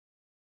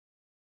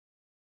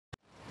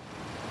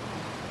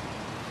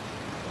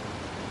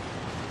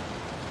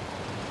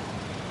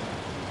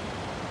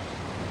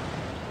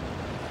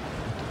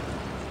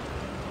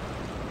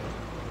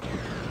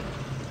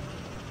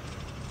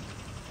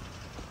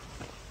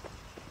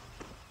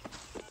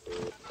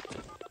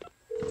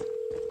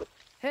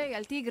Hey,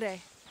 El Tigre.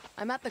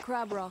 I'm at the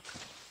Crab Rock.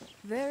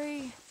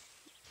 Very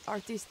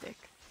artistic.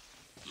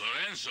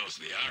 Lorenzo's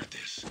the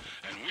artist,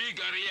 and we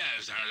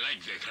guerrillas are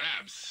like the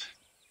crabs.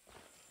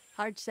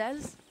 Hard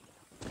shells?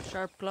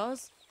 Sharp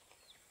claws?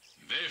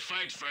 They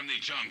fight from the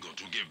jungle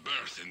to give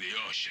birth in the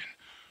ocean.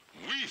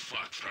 We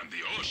fought from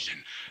the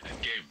ocean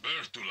and gave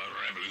birth to La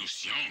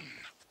Revolucion.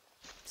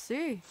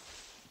 See?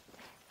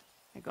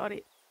 I got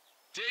it.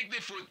 Take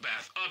the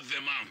footpath up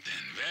the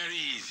mountain, very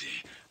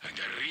easy. A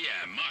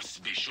guerrilla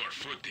must be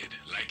sure-footed,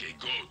 like a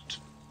goat.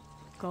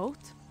 Goat?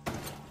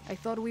 I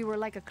thought we were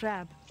like a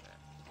crab.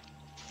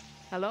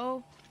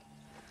 Hello?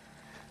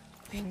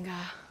 Venga.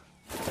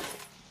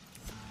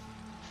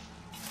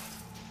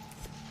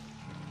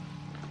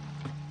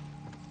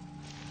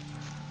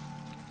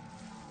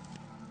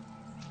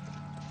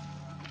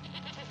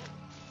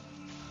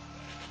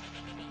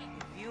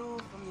 The view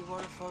from the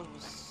waterfall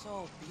was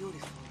so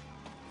beautiful.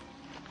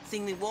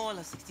 Seeing the wall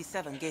of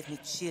 67 gave me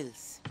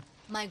chills.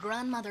 My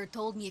grandmother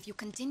told me if you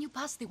continue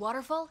past the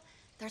waterfall,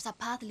 there's a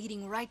path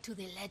leading right to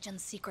the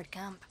Legends' secret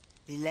camp.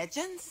 The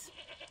legends?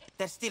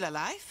 They're still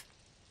alive?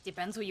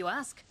 Depends who you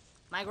ask.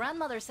 My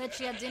grandmother said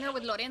she had dinner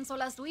with Lorenzo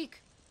last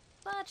week.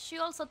 But she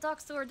also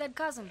talks to her dead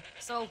cousin,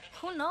 so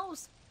who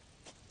knows?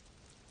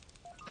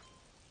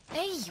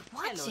 Hey,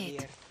 watch Hello, it!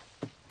 dear.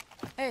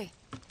 Hey.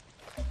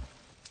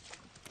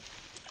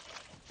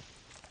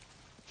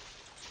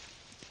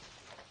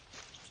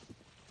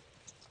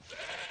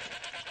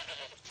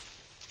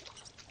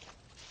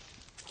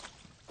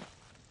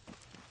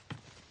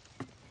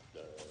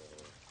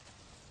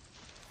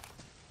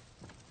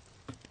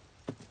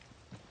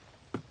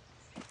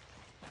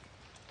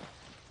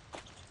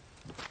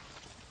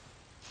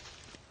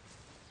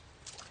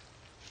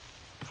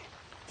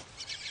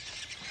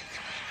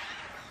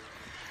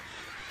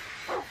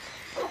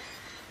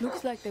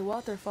 Looks like the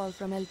waterfall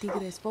from El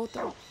Tigre's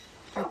photo.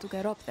 Try to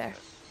get up there.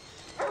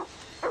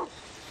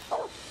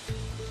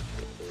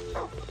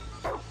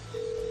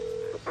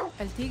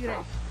 El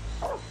Tigre,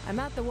 I'm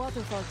at the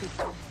waterfall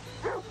picture.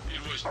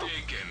 It was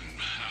taken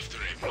after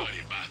a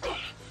bloody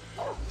battle.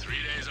 3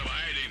 days of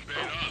hiding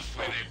paid off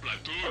when a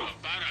platoon of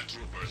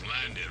paratroopers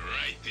landed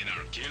right in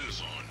our kill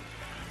zone.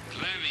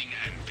 Planning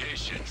and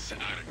patience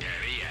are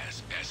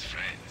guerrillas' best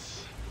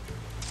friends.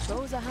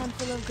 Throws a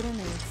handful of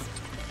grenades.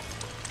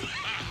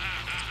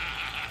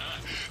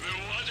 The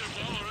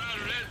waterfall ran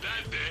red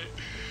that day.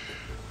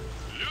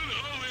 You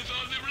know, with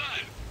all the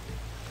blood.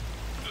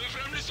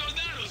 From the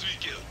soldados we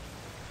killed.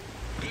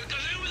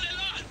 Because it was a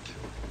lot.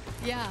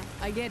 Yeah,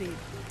 I get it.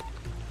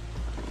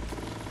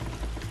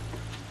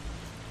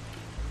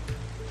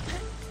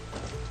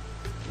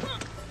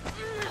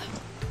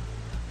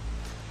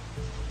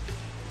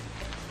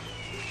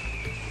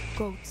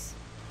 Goats.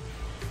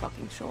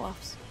 Fucking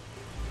show-offs.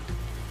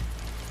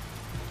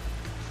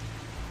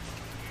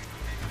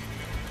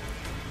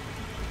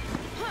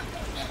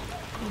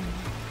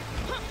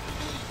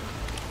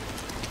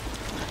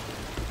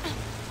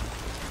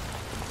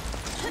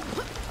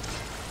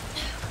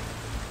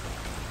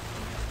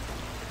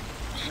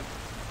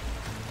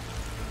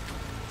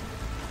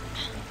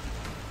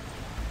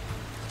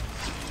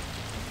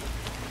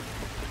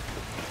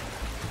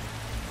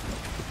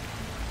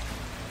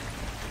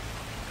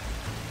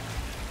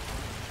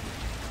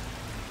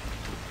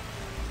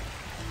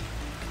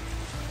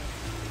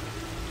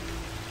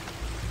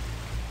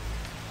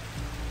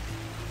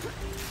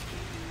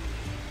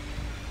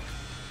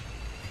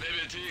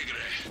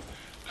 TIGRE.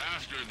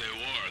 After the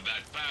war,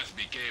 that path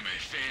became a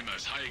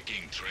famous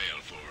hiking trail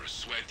for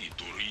sweaty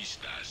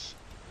turistas.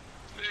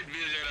 They'd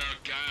visit our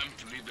camp,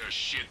 leave their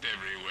shit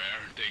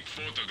everywhere, take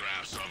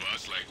photographs of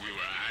us like we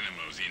were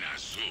animals in a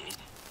zoo.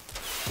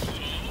 So,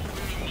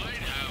 we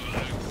might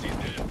have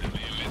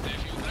accidentally lit a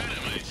few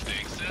dynamite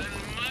sticks and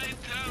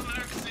might have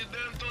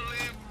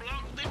accidentally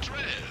blocked the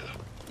trail.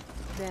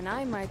 Then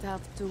I might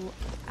have to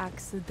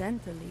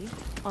accidentally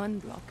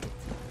unblock it.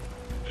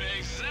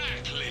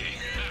 Exactly!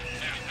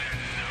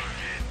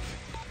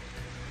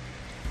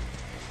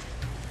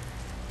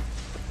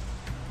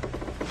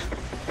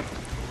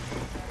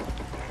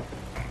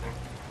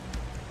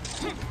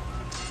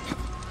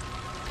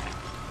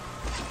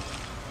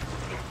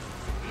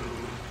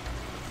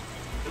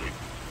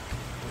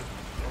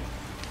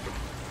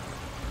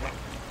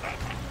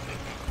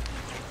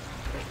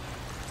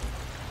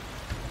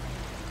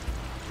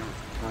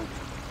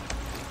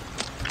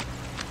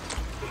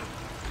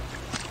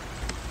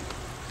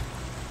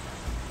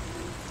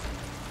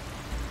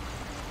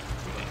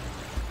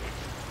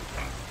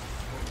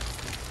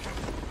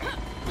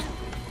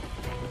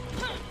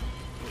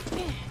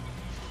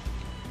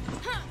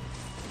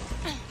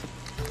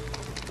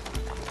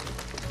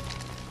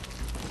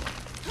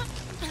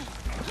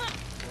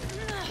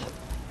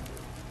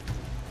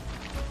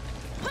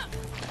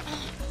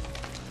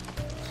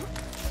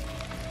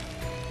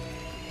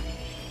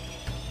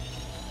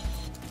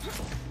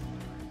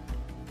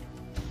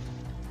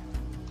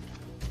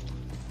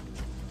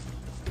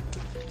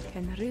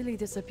 Can really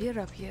disappear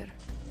up here.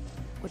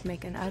 Would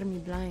make an army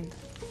blind.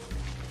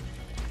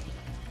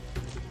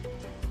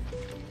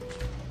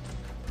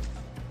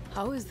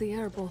 How is the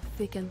air both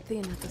thick and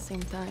thin at the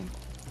same time?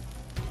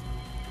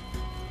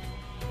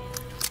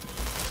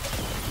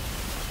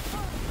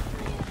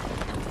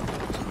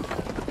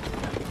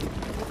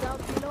 Look out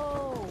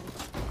below!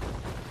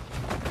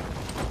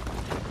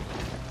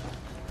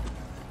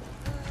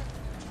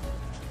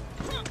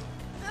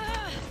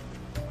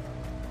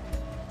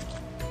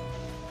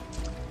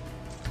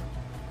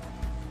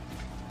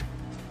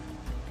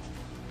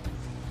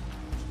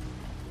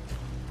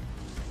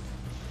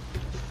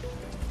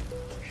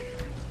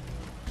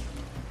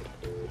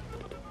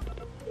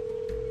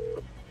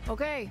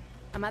 Okay,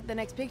 I'm at the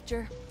next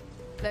picture.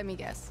 Let me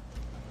guess.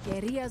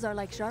 Guerrillas are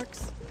like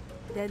sharks?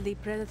 Deadly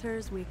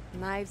predators with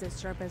knives as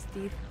sharp as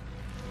teeth?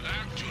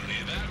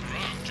 Actually, that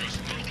rock just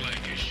looked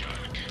like a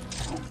shark.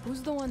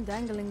 Who's the one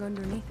dangling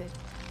underneath it?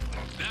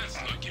 That's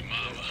Lucky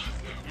Mama.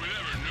 We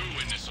never knew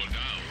when the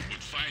Soldado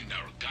would find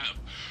our camp.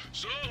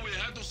 So we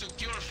had to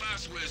secure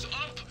fast ways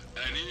up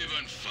and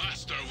even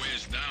faster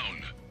ways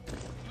down.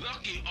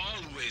 Lucky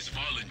always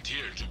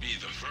volunteered to be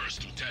the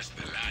first to test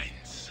the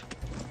lines.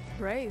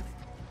 Brave.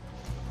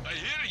 I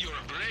hear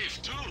you're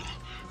brave too.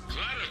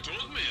 Clara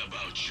told me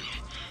about you.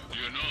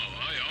 You know,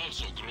 I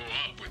also grew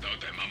up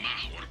without a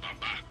mama or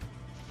papa.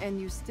 And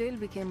you still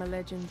became a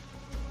legend.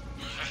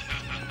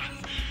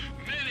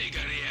 Many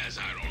guerrillas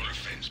are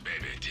orphans,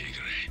 baby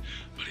Tigre.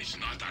 But it's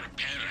not our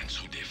parents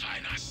who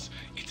define us.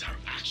 It's our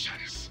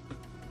actions.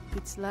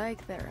 It's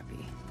like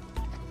therapy.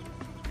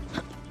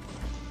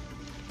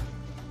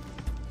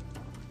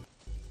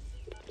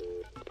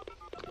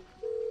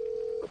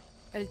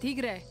 El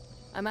Tigre,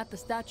 I'm at the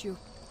statue.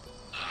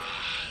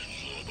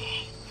 Lobo.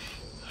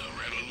 A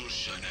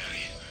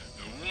revolutionary,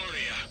 a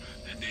warrior,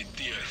 and a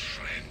dear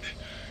friend.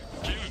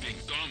 Killed in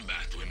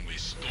combat when we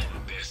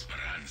stormed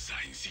Esperanza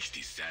in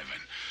 '67.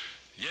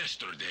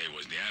 Yesterday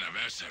was the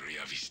anniversary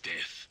of his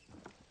death.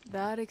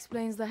 That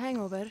explains the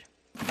hangover.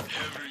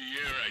 Every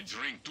year I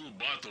drink 2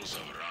 bottles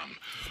of rum.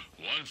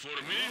 One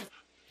for me,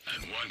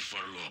 and one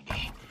for Lobo.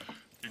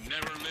 He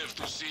never lived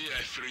to see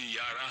a free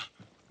Yara.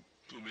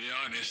 To be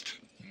honest,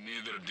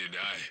 neither did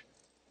I.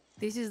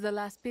 This is the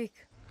last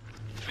pic.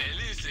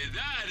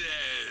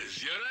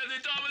 Felicidades! You're at the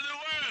top of the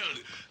world!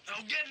 Now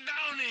get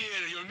down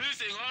here! You're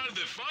missing all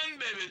the fun,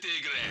 baby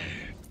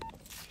Tigre!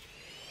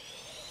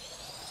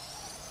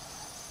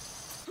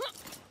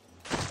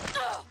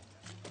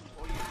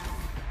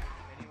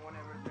 Anyone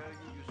ever tell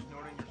you you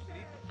snore in your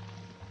sleep?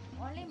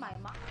 Only my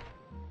mom.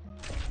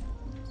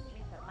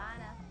 Mis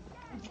hermanas.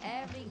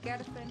 Every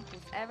girlfriend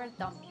who's ever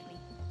dumped me.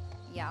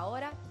 Y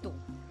ahora tú.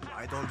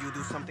 I told you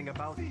do something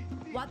about it.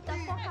 What the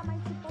fuck am I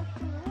supposed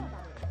to do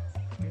about it?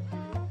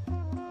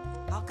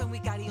 How can we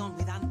carry on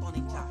with Anton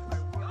in charge?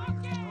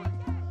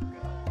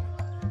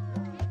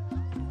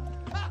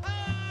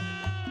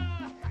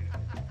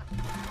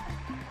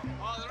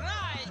 All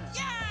right,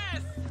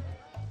 yes!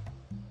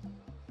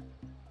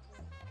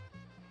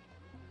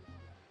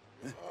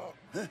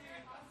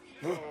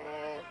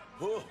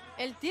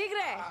 El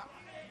Tigre!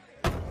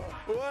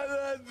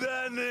 Hola,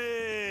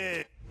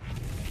 Dani!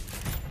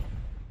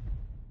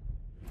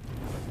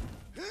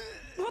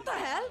 What the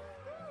hell?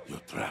 You're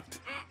trapped.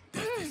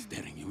 Death is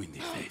staring you in the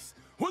face.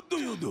 What do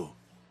you do?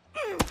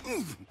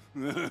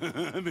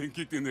 I've been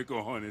kicked in the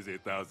cojones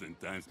 1,000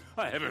 times.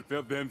 I haven't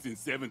felt them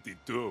since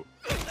 '72.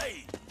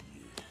 Hey.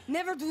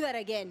 Never do that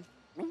again.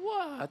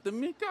 What?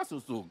 Mi caso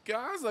su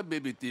casa,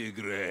 baby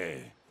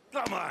Tigre.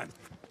 Come on,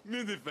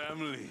 meet the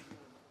family.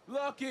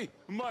 Lucky,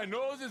 my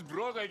nose is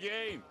broke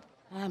again.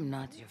 I'm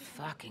not your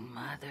fucking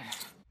mother.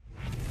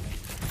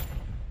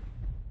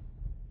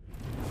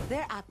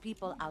 There are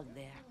people out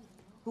there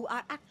who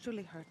are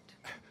actually hurt.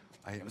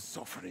 I am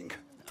suffering.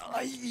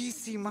 Ay,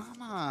 easy,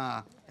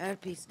 mama.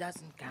 Herpes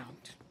doesn't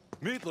count.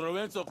 Meet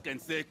Lorenzo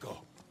Canseco,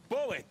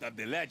 poet of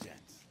the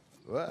legends.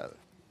 Well,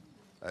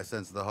 I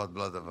sense the hot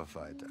blood of a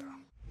fighter.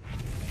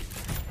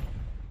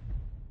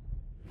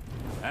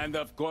 And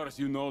of course,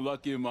 you know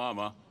Lucky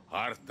Mama,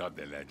 heart of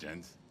the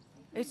legends.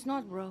 It's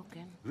not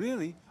broken.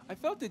 Really? I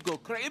felt it go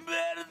crazy.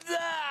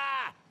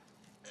 Merda!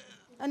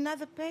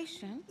 Another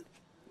patient?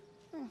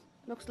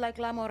 Looks like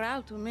La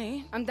Moral to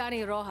me. I'm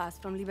Dani Rojas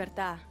from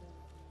Libertad.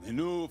 The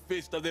new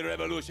fist of the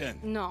revolution.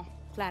 No,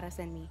 Clara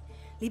sent me.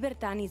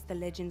 Libertad needs the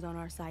legends on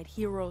our side,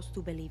 heroes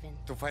to believe in.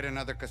 To fight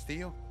another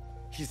Castillo?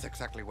 He's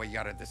exactly what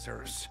Yara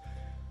deserves.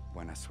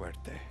 Buena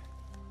suerte.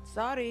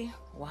 Sorry,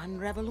 one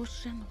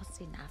revolution was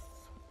enough.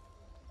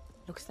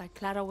 Looks like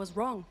Clara was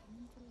wrong.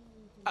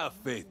 Have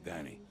faith,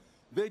 Dani.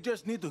 They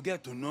just need to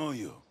get to know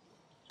you.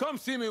 Come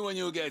see me when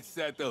you get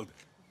settled.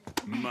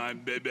 My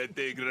baby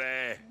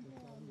Tigre.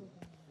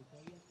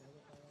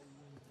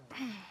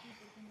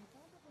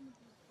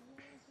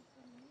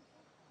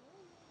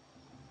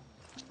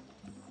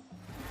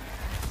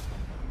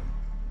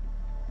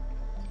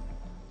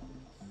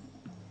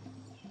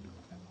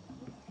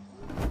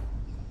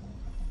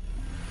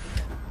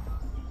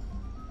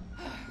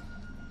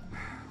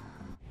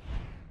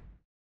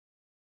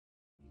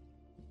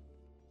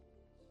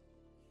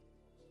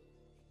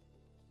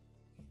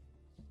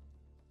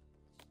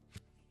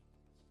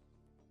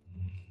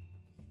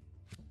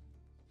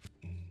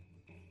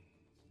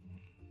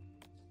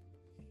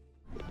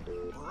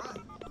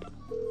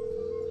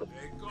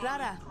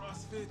 Clara,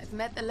 I've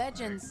met the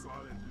legends.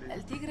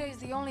 El Tigre is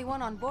the only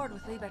one on board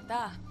with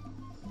Libertad.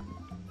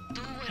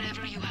 Do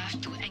whatever you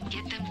have to and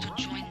get them to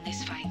join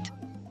this fight.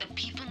 The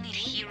people need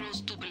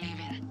heroes to believe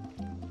in.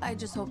 I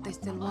just hope they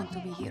still want to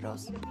be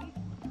heroes.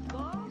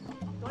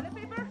 Toilet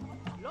paper?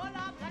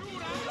 Lola,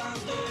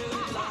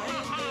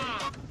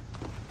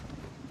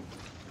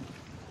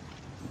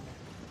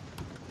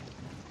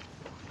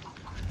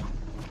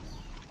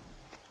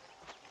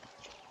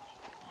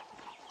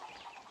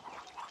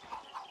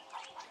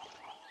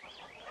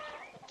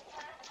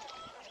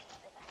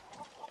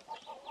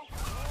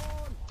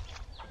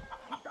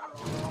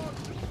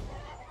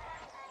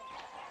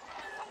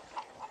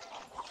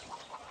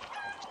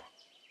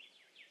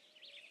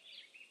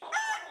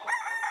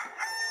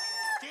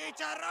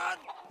 Chicharrón!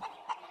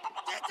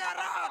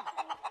 Chicharrón!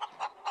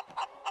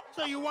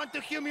 So you want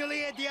to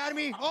humiliate the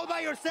army all by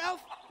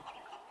yourself?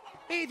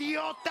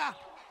 Idiota!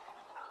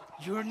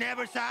 You're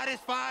never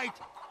satisfied!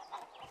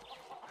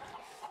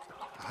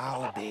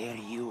 How dare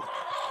you?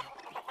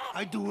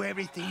 I do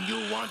everything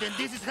you want and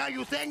this is how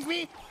you thank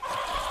me?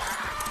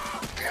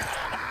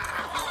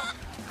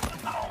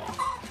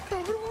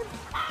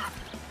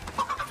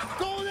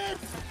 Go then!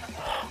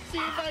 See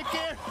if I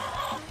care!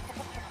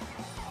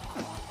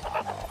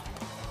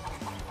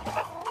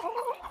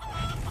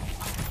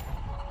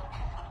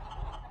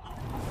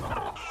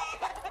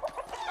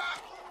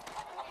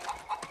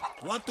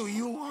 What do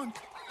you want?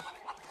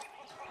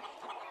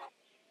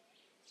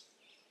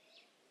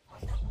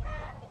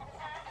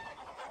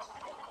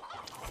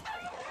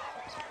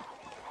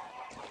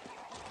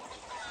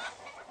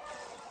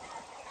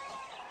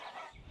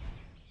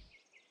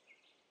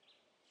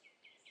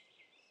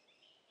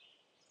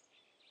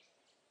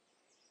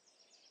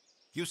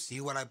 You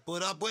see what I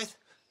put up with?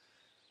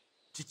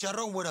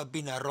 Chicharrón would have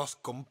been arroz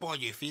con pollo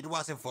if it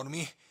wasn't for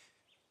me.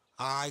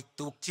 I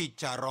took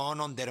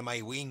Chicharrón under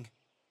my wing.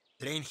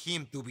 Trained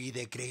him to be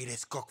the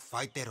greatest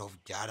cockfighter of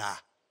Yara.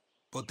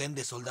 But then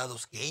the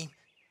soldados came,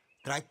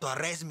 tried to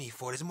arrest me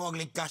for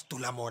smuggling cash to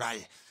La Moral.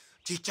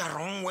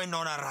 Chicharrón went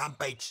on a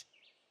rampage.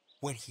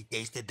 When he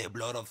tasted the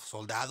blood of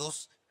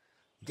soldados,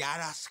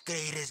 Yara's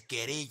greatest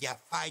guerrilla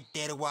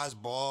fighter was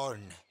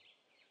born.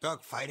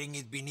 Cockfighting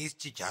is beneath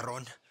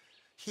Chicharrón.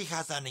 He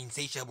has an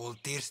insatiable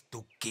thirst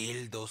to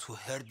kill those who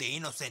hurt the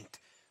innocent.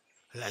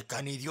 Like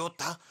an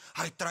idiota,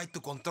 I tried to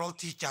control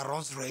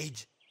Chicharrón's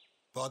rage.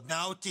 But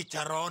now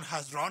Chicharrón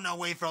has run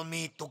away from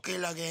me to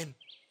kill again.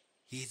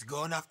 He's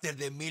gone after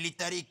the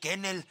military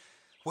kennel,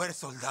 where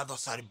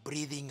soldados are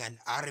breeding an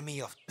army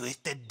of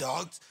twisted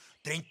dogs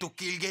trained to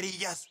kill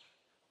guerrillas.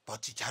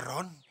 But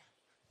Chicharrón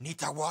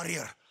needs a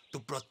warrior to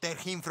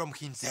protect him from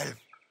himself.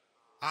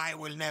 I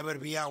will never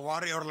be a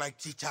warrior like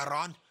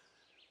Chicharrón.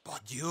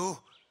 But you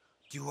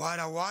are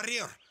a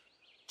warrior,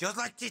 just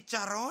like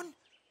Chicharrón.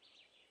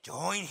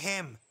 Join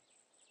him.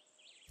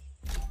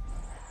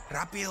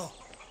 Rápido.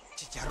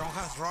 Chicharrón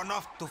has run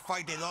off to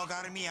fight the dog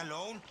army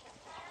alone.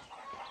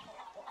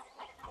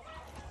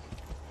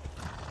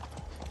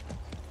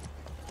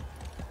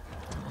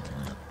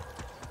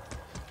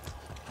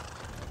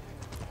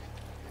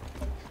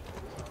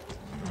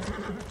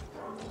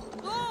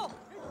 Go!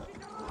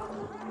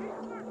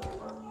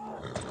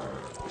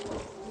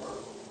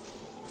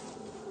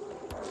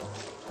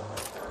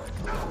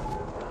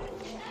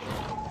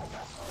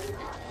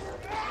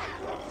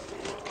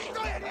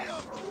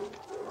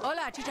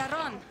 Hola,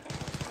 Chicharrón.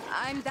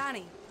 I'm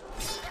Dani.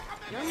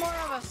 You're more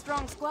of a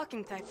strong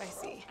squawking type, I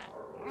see.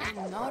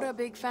 I'm not a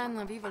big fan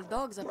of evil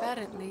dogs,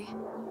 apparently.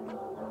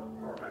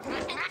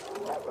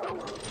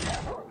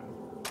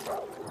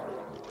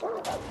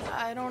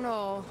 I don't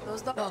know.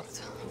 Those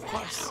dogs, of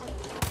course.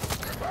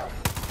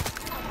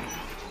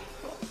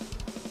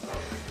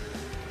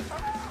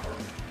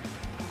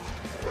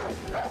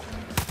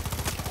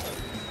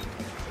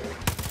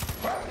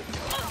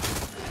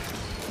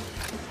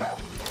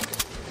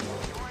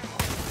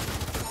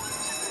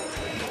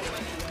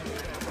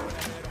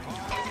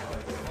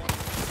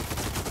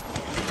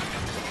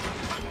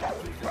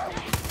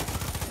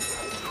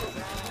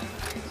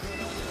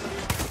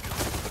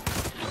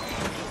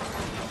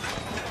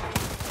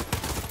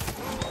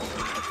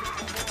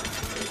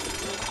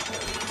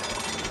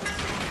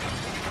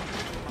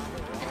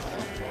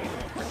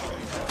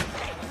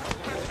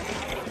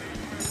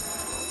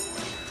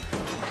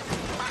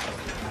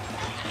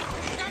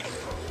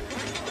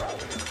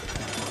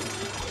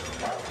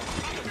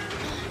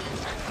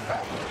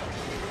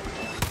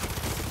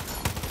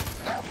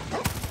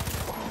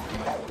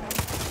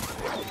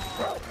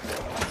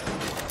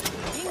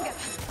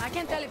 I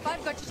can't tell if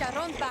I've got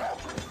Chicharrón's back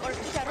or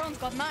if Chicharrón's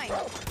got mine.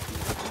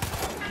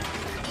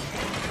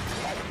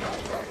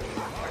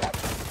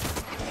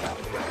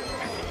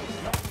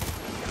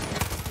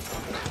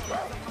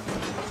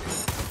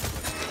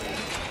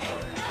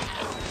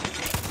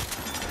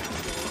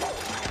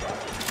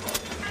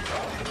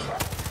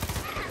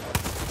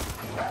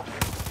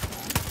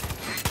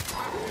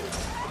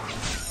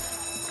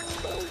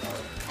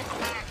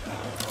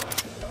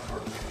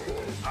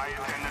 I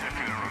attended a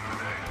funeral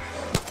today.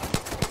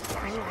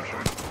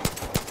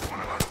 One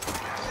of us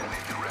guests in a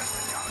direct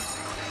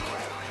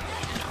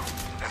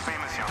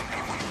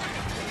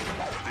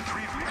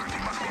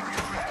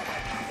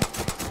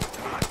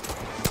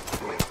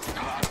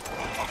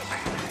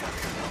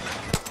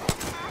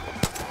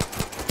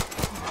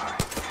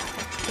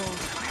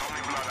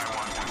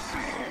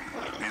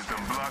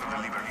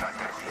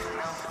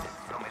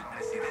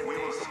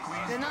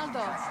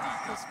Ronaldo,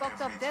 those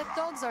fucked up death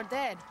dogs are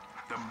dead.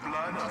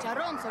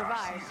 Chicharron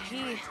survived.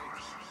 He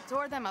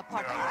tore them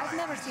apart. I've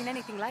never seen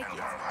anything like it.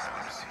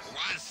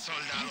 Once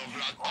Soldado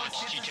Blood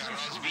touched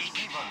Chicharron's beak,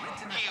 he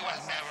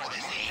was never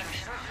the same.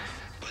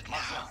 But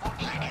now,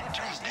 I can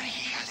trust that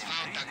he has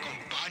found a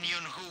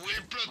companion who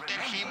will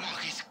protect him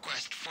on his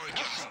quest for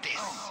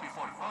justice.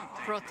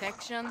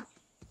 Protection?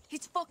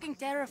 He's fucking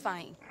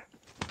terrifying.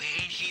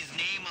 Paint his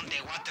name on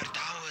the water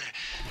tower.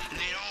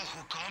 Let all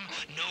who come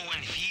know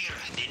and fear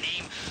the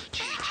name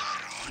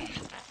Chicharron.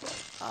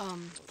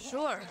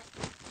 Sure.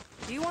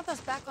 Do you want us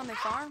back on the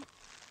farm?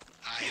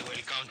 I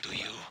will come to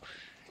you.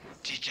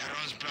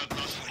 Chicharron's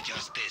bloodlust for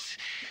justice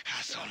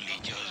has only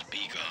just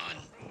begun.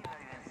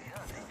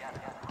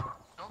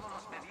 Todos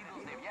los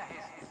pedidos de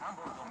viajes,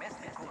 ambos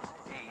domésticos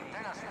e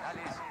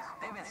internacionales,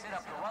 deben ser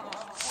aprobados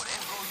por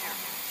el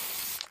gobierno.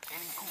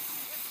 El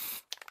incumplimiento.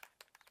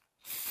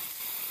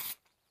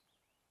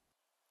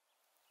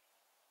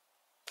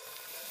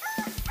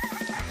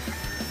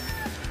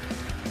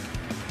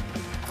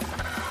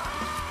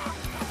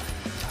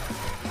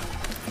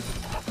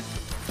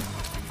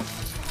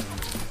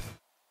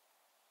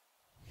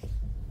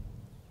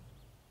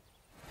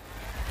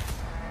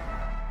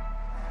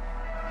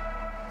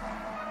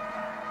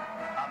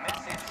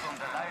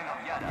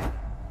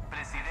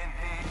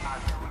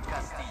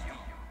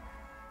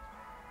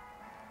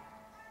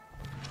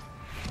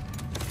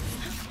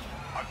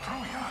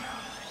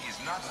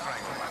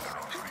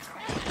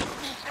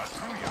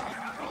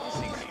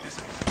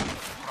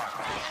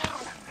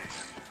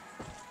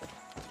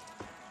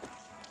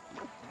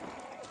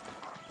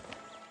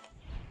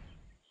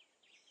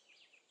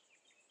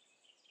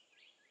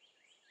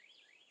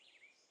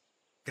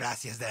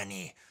 Gracias,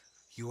 Dani.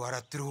 You are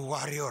a true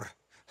warrior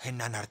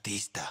and an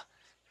artista.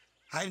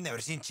 I've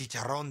never seen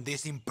Chicharron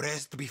this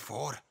impressed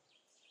before.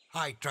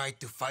 I tried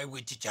to fight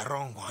with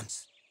Chicharron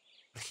once.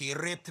 He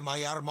ripped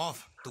my arm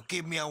off to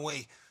keep me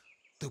away,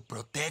 to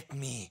protect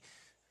me.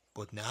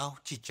 But now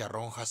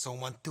Chicharron has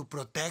someone to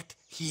protect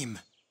him.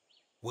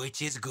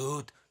 Which is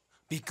good,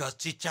 because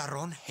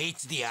Chicharron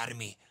hates the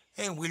army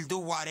and will do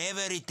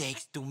whatever it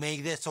takes to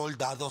make the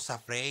soldados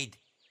afraid.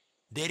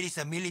 There is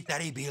a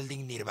military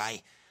building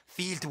nearby,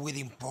 filled with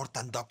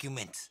important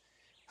documents.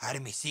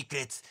 Army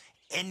secrets,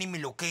 enemy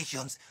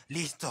locations,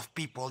 lists of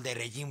people the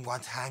regime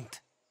wants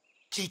hanged.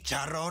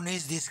 Chicharron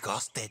is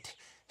disgusted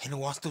and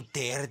wants to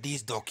tear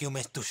these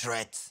documents to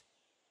shreds.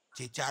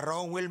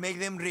 Chicharron will make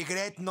them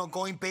regret not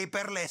going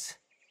paperless.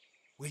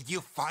 Will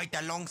you fight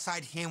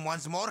alongside him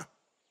once more?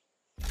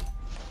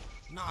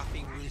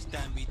 Nothing will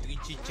stand between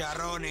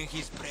Chicharron and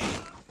his prey.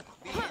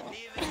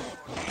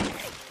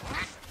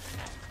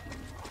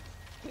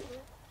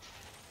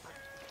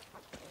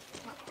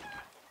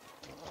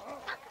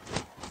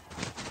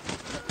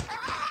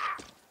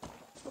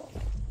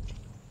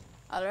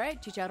 All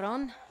right,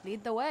 Chicharron,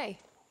 lead the way.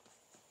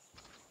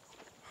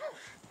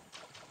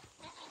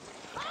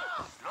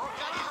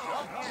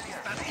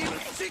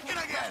 Chicken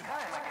again!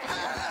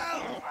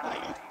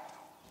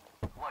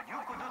 What you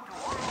could do to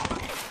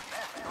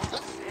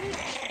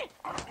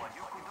what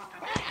you could do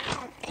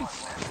to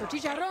So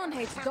Chicharron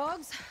hates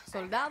dogs,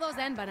 soldados,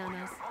 and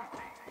bananas.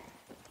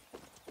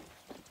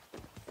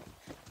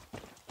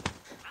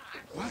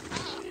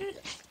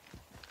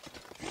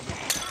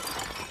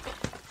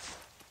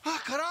 Ah,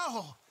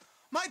 carajo!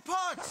 My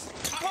pots!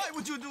 Why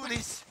would you do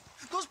this?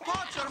 Those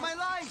pots are my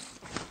life!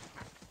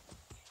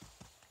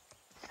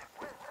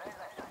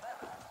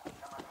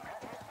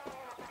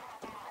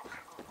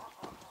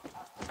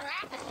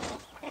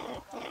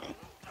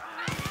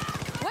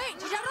 Wait,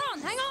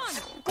 Chicharron, hang on!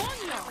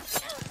 Coño!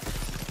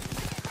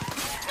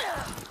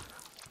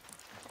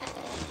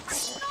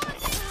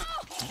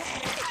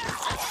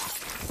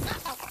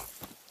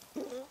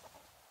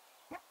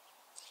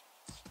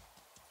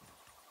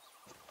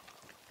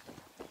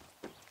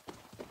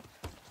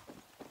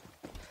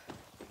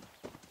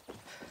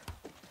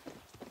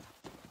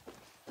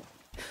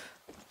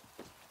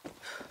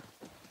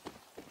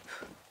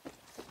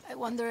 I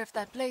wonder if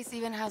that place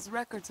even has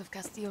records of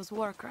Castillo's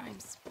war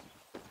crimes.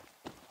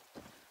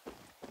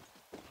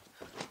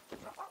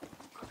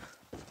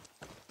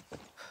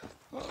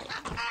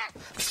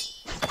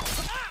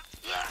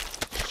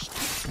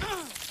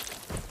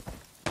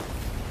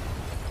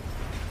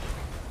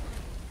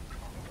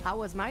 How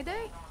was my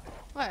day?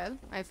 Well,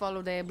 I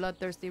followed a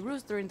bloodthirsty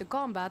rooster into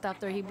combat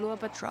after he blew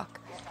up a truck.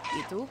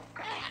 You too?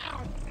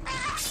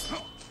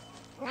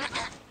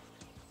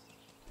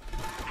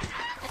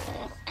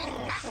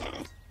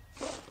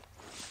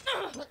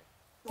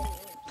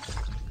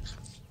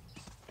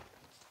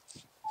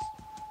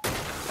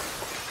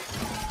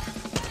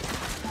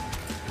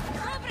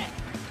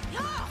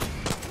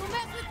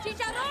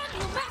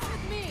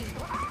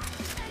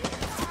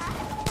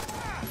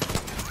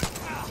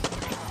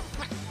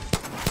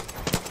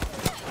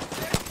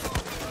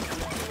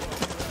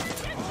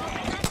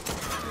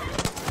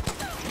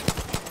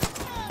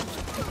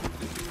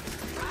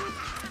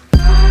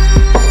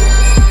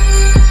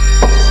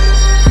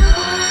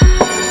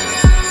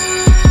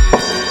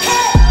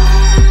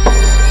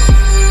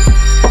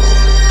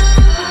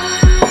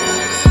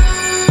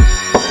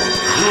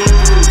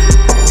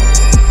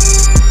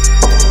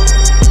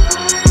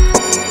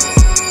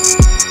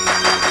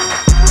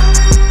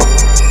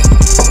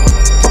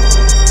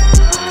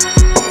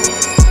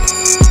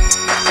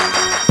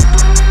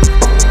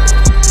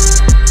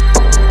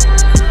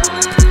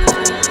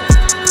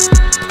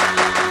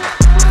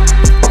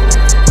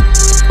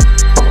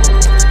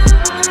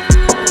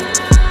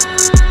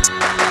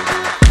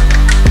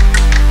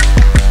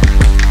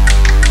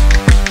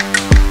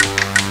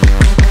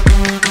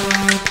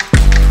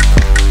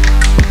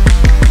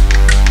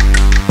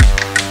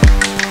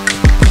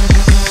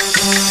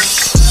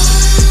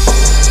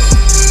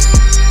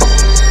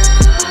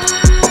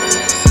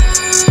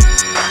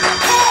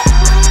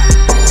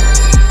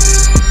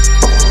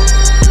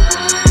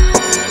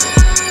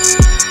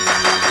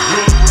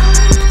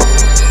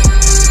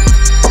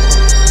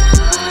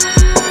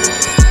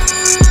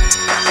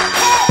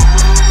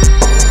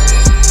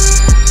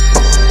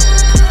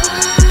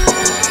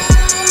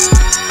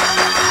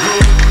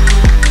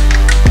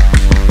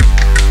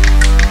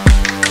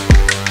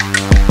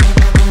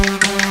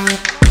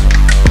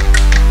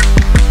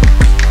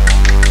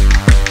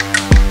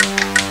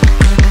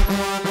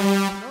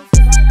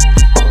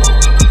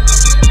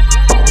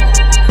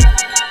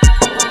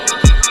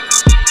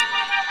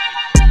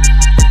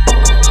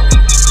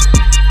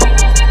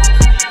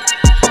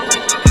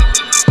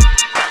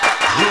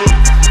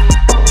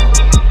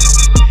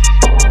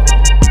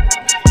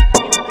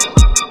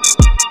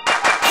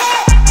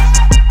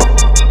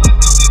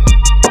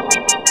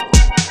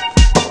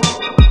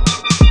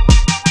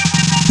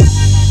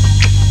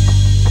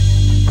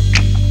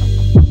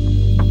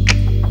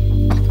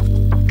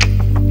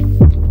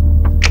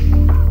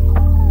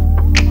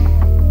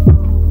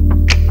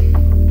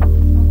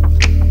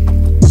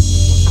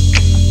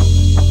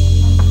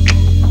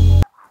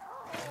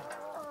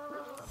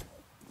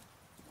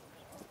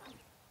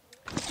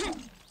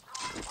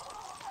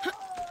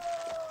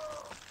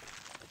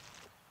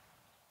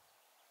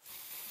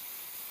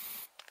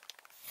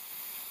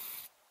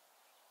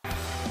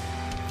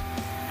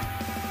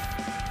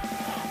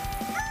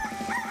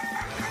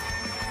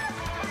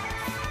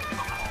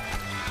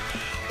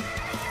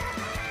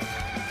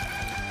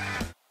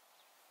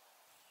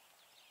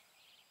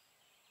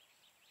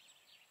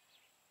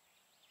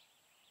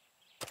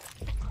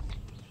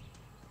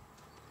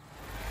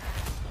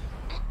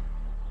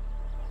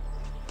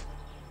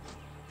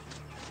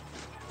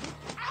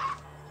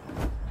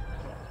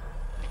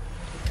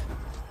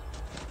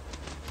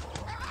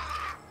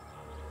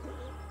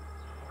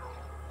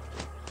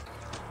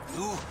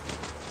 knew.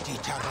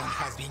 Chicharron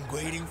has been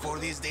waiting for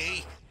this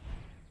day.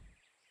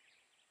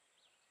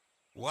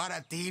 What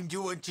a team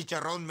you and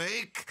Chicharron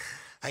make.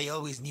 I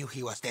always knew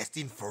he was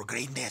destined for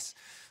greatness.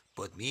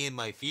 But me and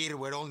my fear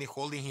were only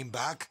holding him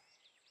back.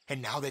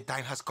 And now the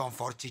time has come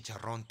for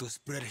Chicharron to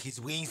spread his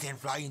wings and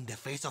fly in the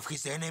face of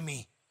his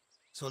enemy.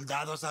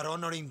 Soldados are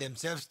honoring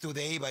themselves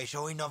today by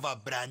showing off a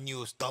brand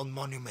new stone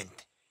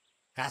monument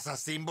as a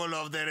symbol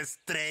of their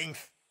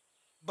strength.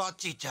 But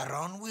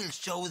Chicharron will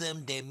show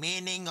them the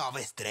meaning of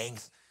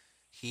strength.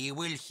 He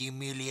will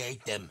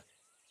humiliate them.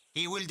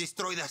 He will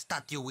destroy the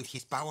statue with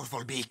his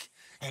powerful beak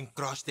and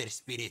crush their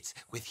spirits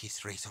with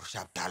his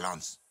razor-sharp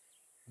talons.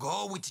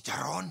 Go with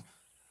Chicharron.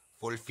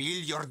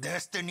 Fulfill your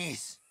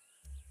destinies.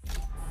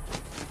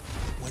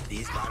 When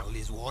this battle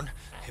is won,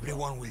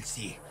 everyone will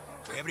see.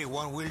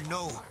 Everyone will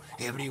know.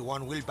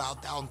 Everyone will bow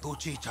down to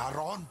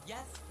Chicharron.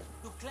 Yes,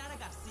 to Clara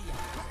Garcia.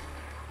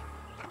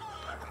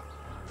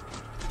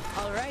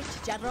 All right,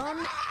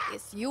 Chicharron,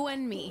 it's you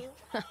and me.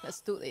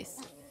 Let's do this.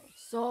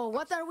 So,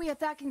 what are we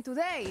attacking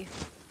today?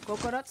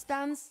 Coconut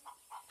stands?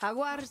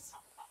 Jaguars?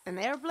 An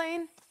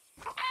airplane?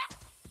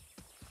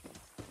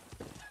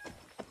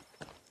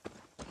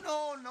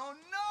 No, no,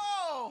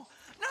 no!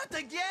 Not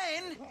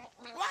again!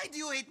 Why do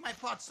you hate my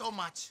pot so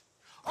much?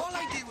 All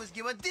I did was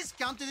give a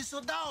discount to the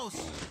soldados.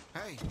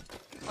 Hey.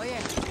 Oh,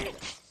 yeah.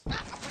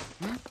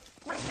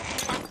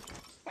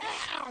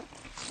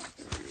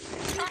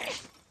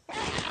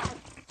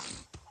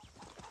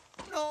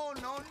 No,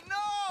 no,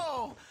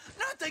 no!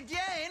 Not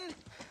again!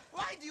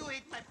 Why do you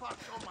hate my pot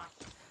so much?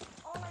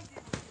 All I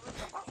did was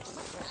give a...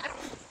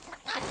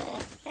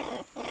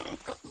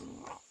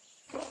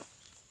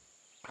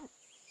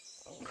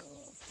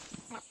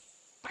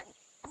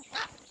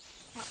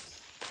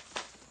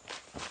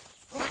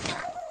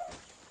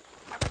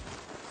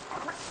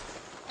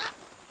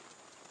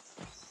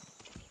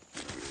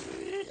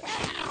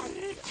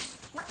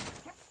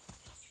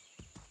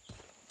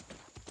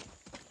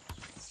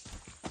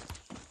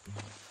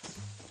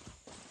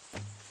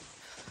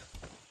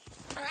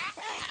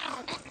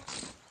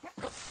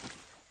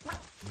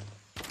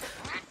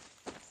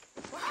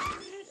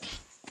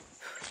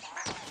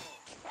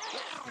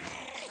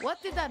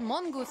 What did that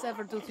mongoose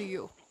ever do to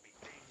you?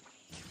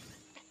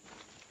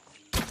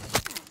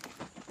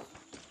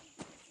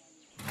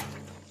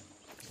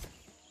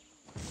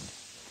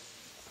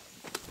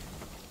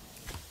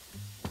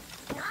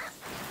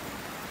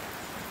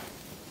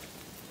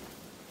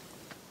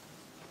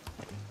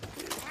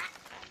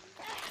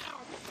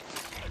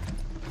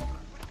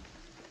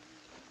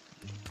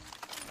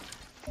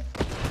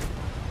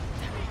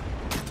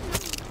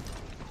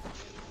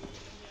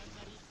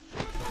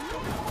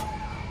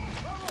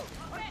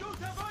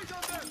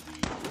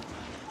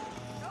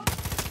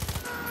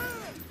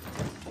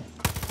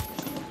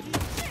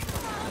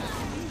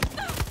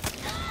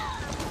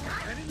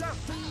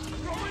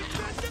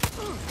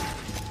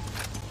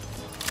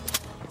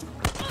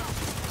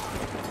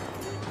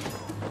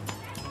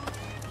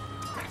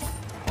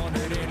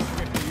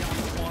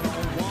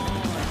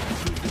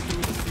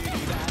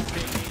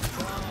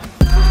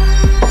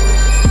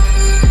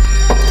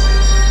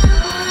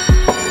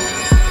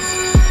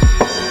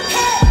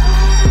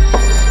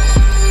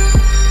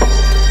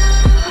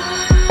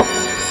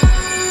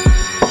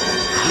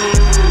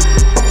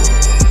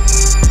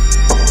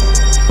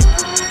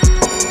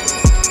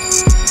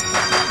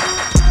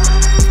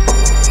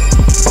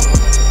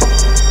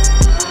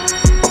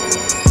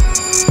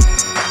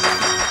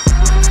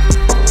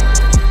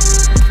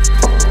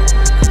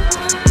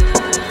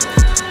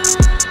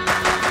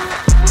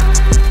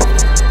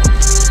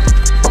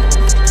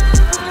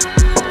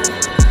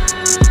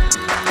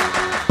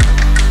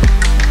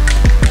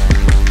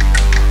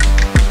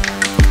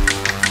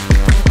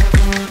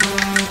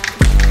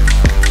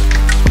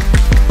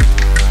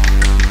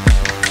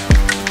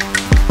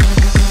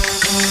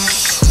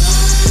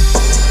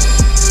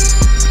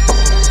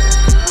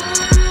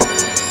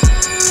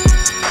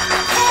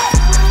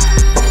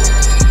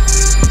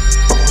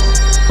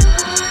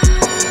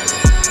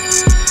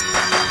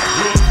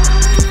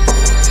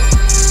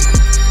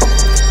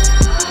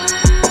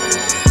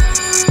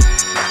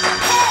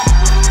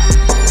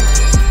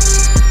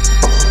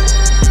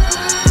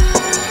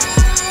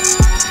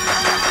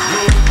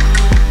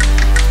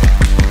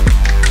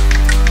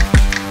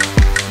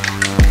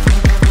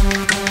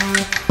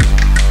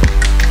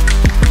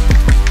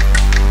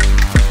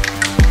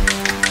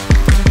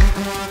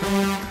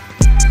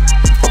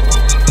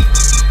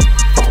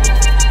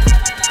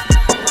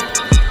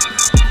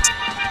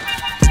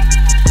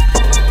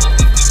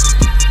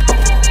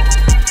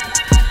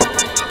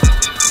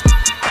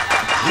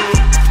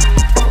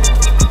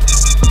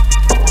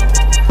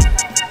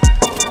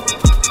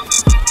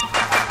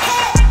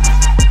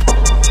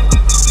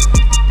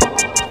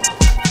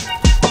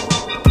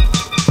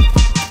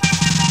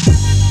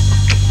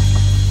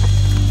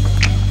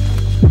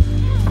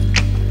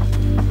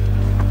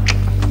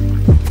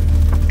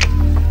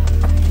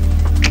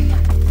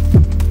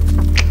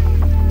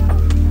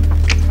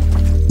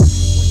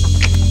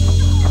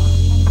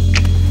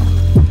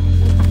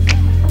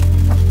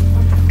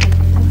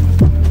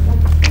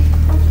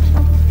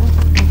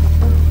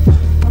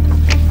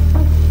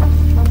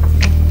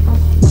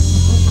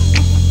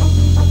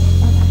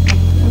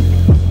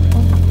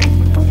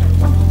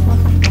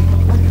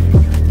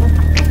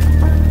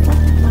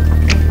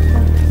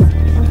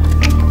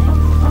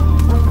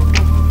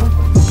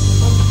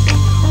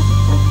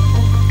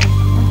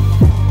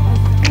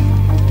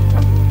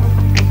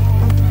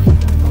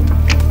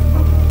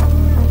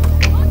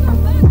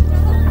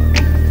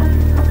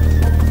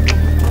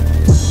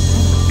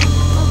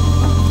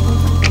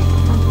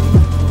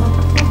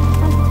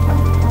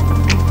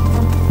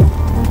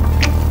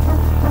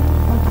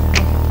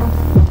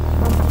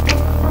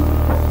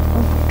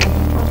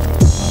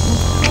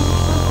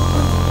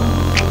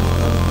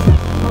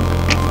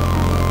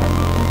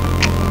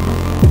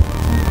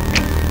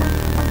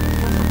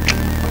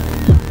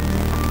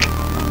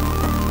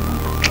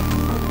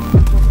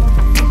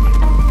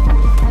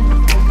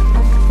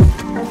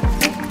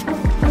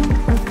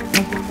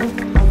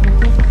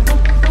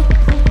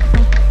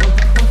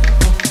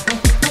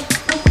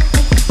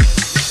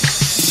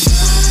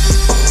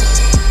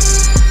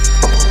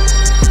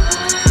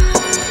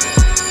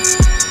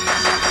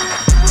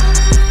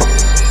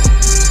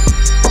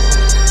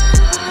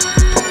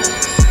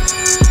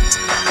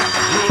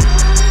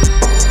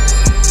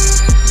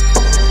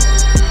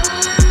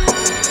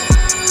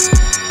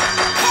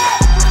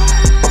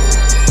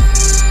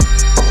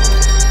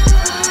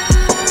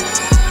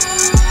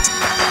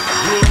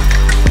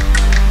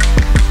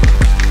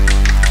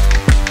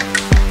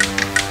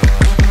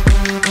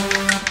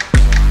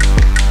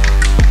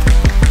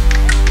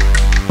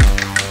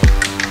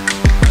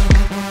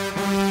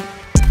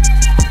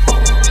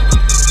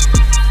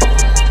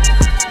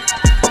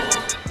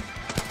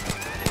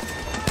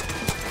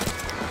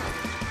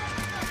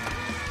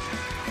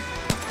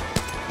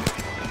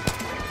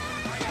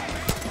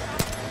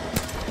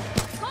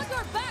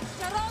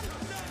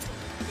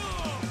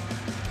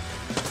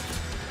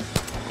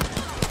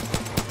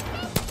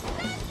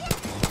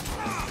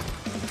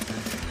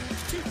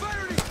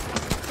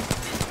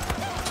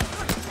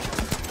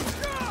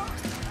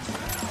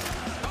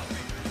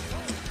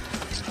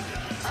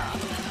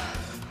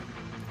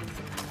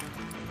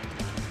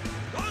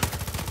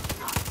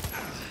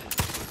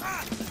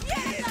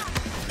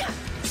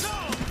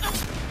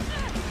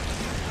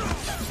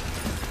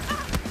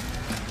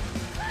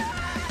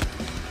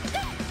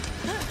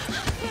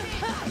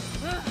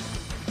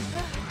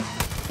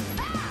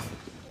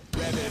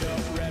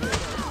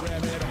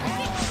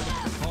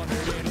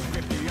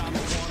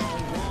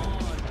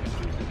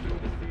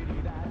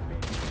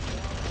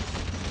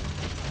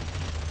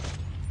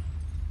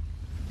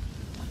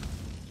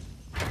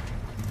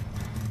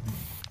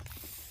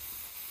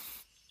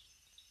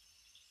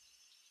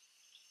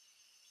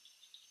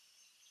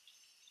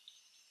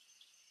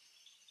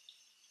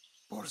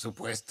 Por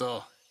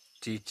supuesto.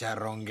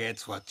 Chicharrón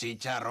gets what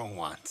Chicharrón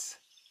wants.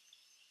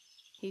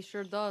 He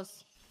sure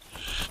does.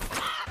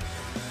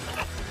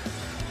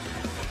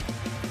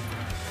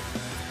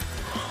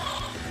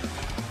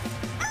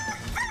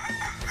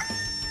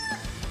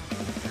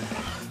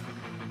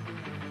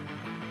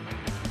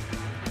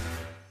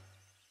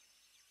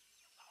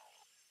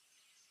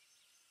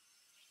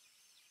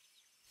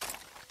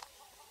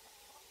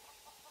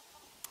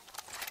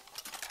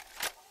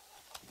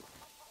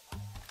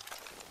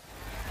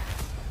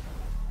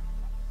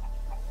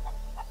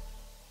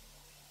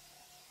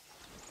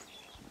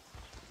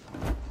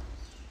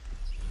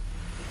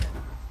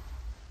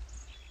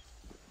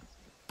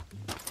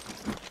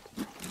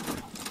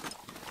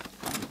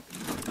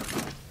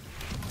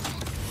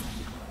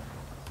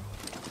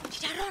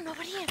 Chicharrón,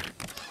 over here.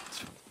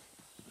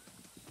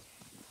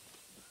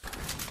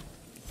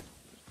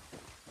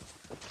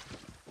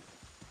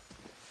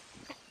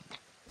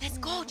 Let's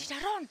go,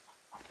 Chicharrón.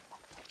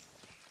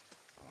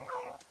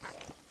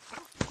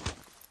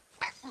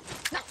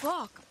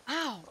 Fuck!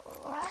 Ow!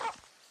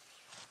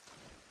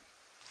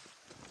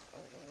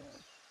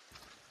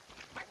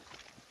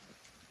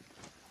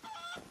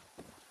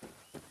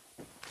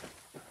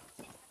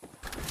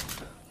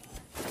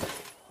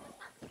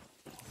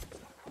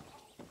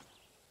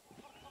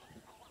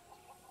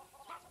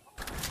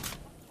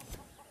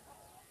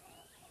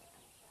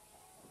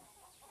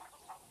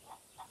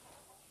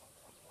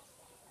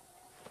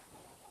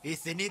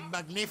 Isn't it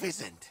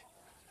magnificent?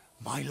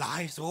 My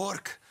life's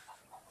work.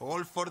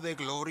 All for the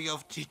glory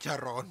of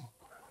Chicharrón.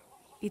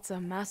 It's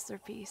a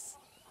masterpiece.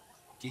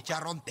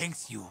 Chicharrón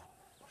thanks you.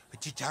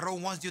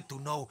 Chicharrón wants you to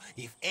know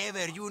if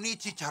ever you need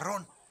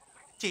Chicharrón,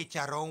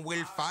 Chicharrón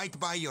will fight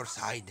by your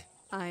side.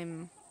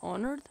 I'm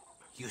honored.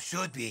 You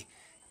should be.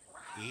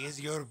 He is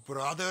your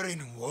brother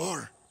in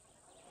war.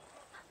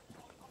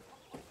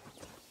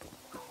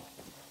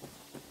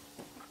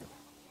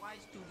 Why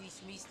do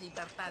these Miss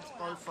Libertads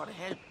call for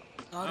help?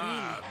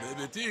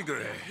 Baby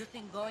Tigre. You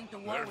think going to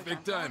war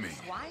Perfect with timing.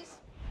 is wise?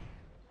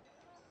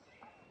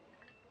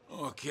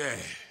 Okay.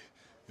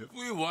 If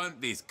we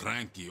want these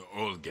cranky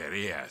old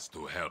guerrillas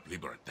to help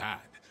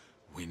Libertad,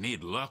 we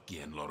need Lucky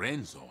and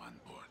Lorenzo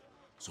on board.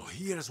 So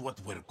here's what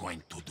we're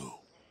going to do.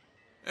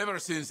 Ever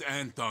since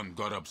Anton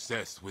got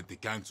obsessed with the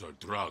cancer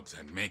drugs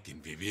and making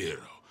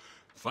Viviro,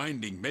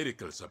 finding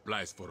medical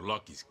supplies for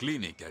Lucky's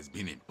clinic has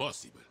been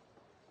impossible.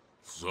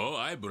 So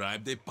I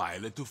bribed a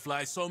pilot to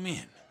fly some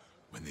in.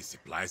 When the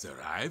supplies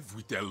arrive,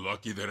 we tell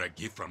Lucky they're a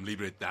gift from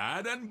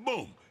Libertad, and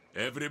boom,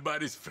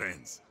 everybody's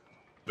friends.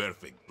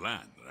 Perfect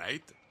plan,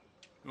 right?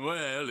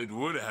 Well, it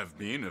would have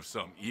been if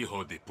some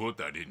hijo de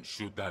puta didn't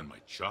shoot down my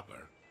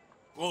chopper.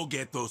 Go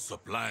get those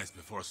supplies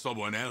before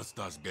someone else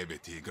does, baby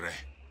Tigre.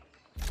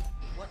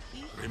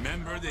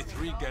 Remember the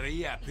 3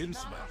 guerrilla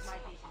pinsmans.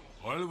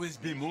 Always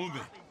be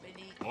moving.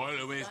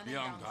 Always be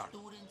on guard.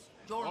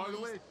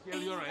 Always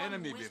kill your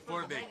enemy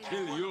before they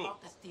kill you.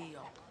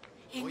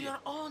 In your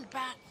own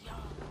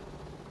backyard.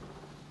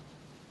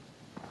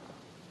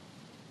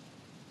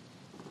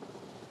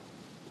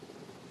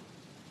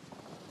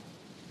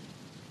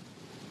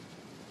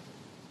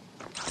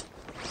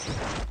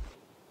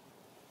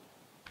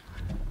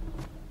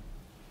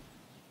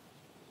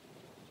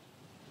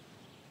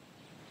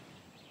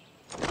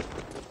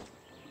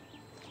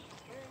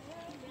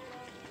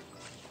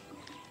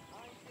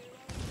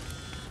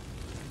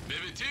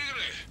 Baby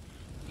Tigre,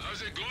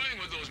 how's it going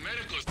with those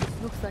medicals?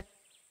 Looks like...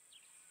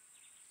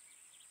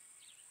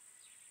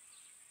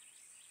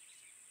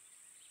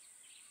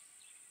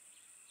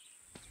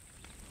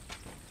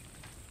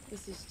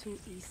 This is too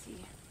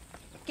easy.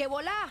 ¡Que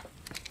volá!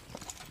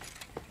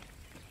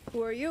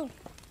 Who are you?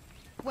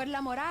 We're La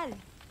Moral,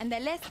 and the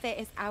Leste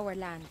is our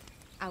land.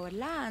 Our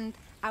land,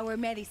 our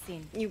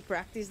medicine. You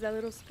practice that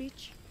little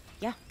speech?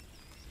 Yeah.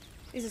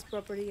 This is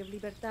property of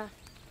Libertad.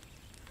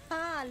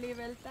 Ah,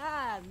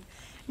 Libertad.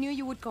 Knew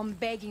you would come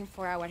begging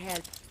for our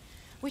help.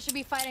 We should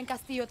be fighting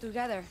Castillo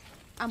together.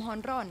 I'm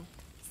Honron,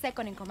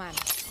 second in command.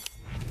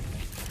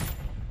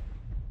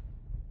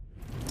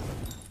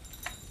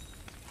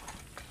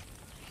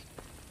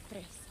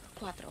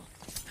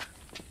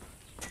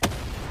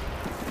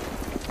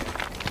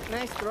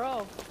 Nice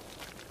throw.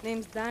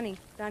 Name's Dani.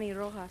 Dani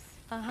Rojas.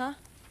 Uh-huh.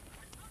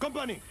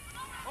 Company!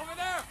 Over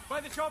there, by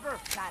the chopper!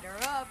 Batter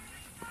up.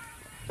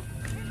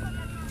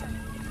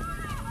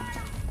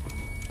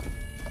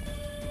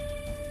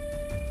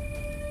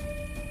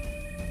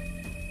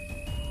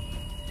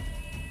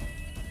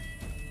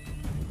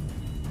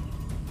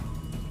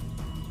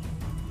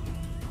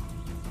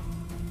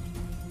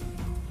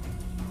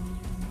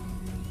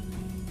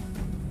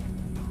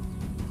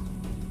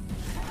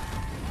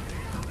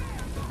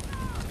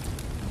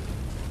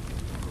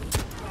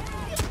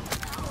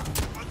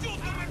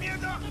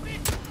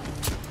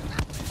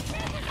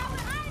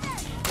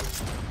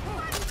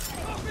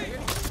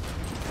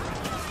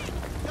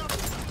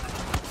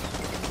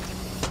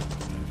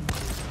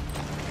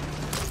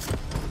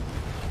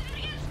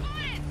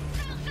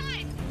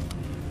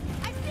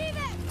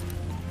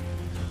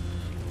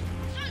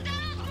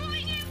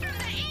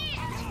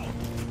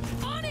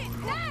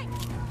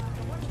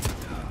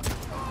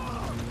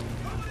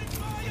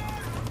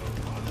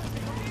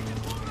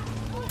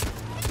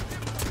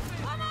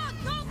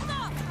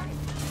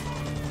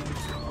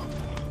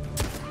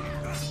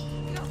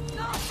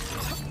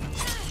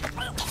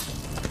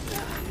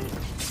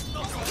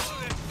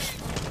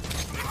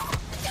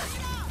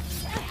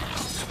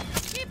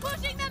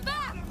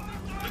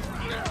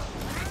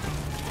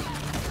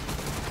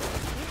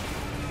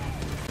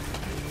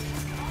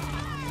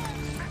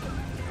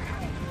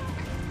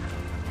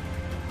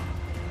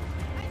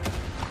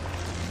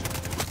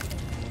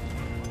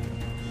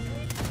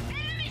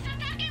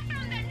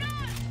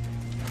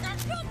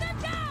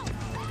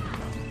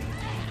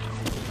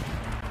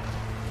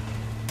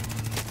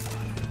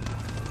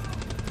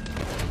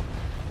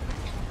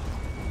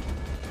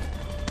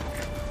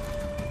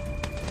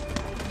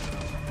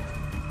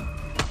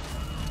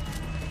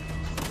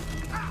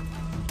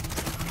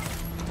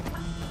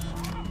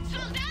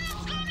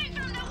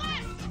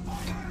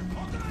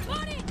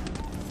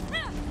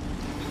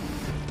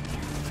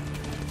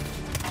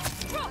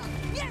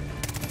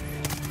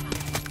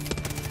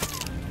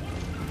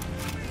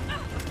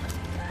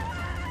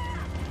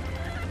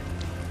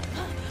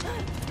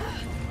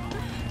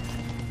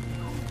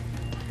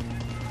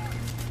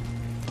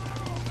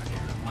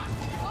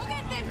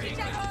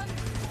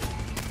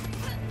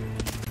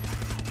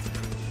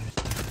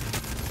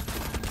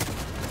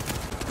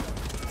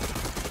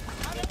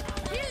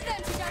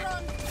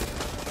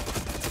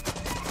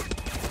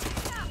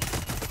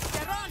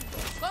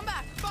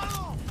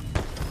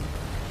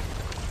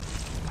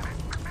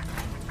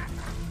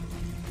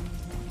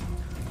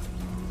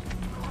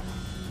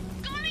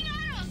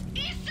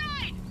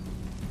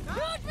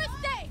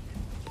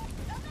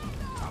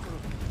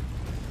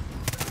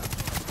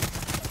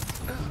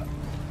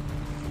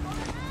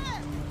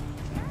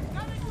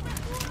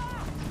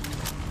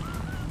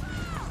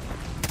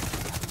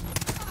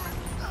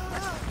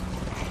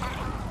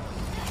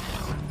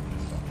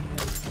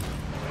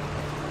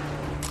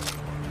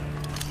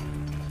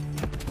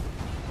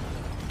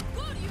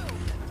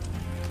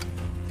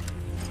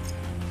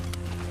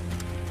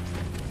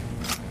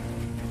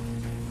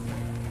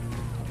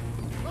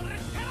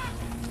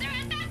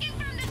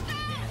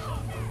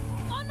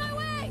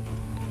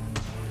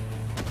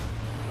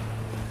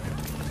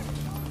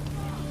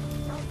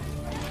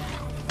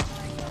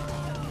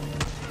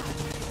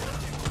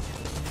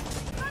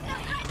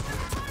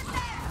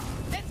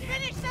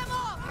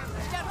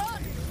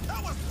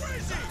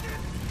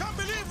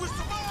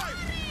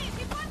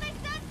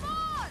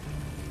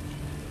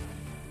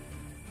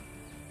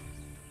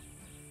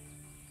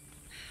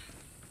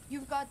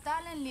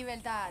 fine,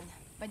 Libertad.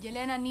 But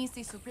Yelena needs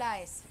these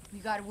supplies. We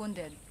got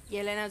wounded.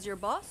 Yelena's your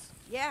boss?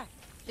 Yeah.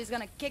 She's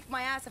gonna kick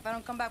my ass if I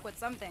don't come back with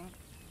something.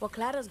 Well,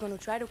 Clara's gonna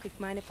try to kick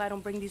mine if I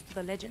don't bring these to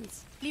the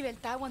legends.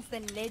 Libertad wants the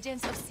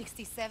legends of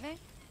 67?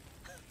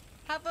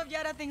 Half of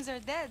Yara thinks are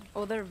dead.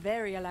 Oh, they're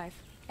very alive.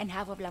 And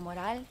half of La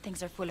Moral thinks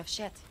they're full of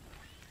shit.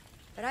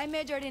 But I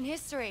majored in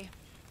history.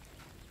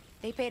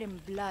 They paid in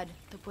blood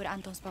to put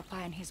Anton's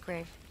papa in his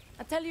grave.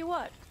 I tell you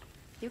what,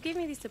 you give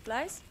me these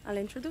supplies, I'll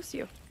introduce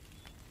you.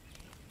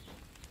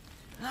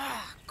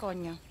 Ah,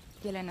 coño.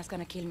 Yelena's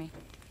gonna kill me.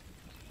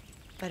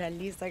 But at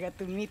least I got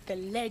to meet the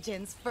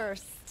legends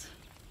first.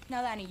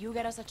 Now, Dani, you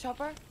get us a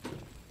chopper?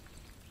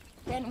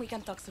 Then we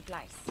can talk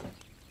supplies.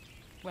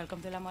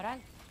 Welcome to La Moral.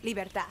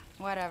 Libertad.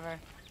 Whatever.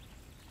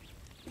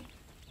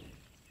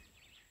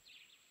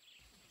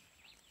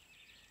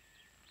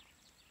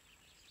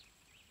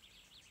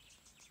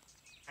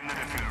 In the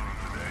funeral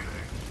today,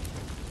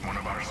 one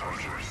of our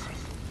soldiers,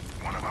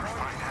 one of our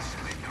finest,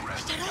 laid to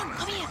rest in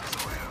honest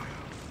soil.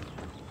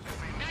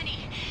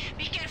 Dani,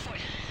 be careful.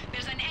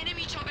 There's an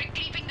enemy chopper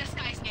creeping the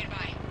skies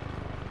nearby.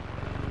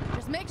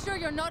 Just make sure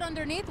you're not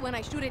underneath when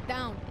I shoot it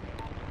down.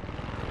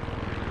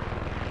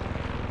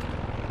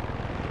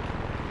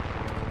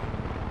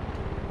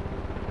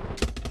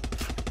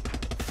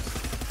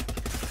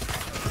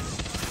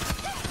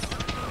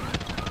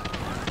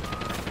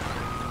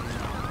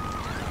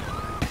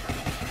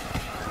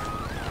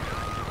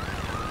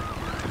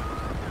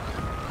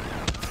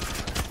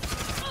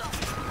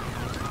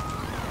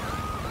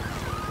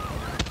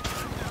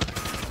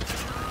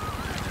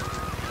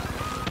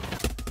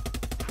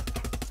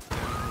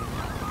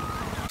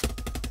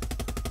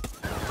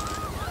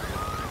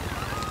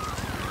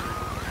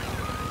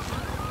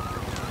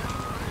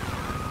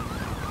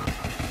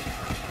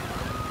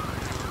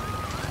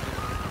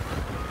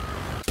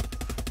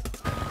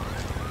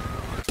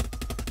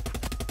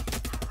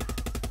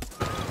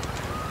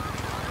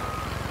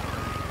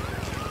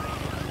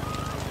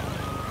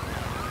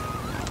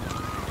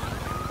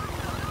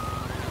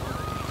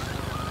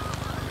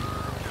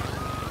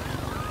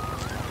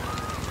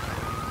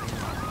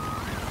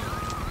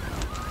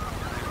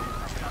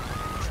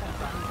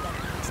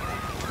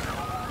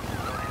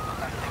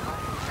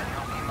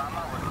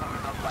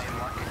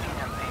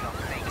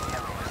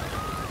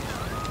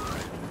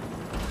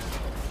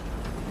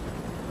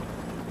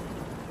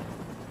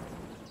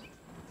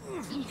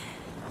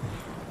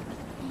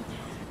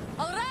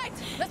 All right,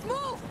 let's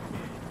move!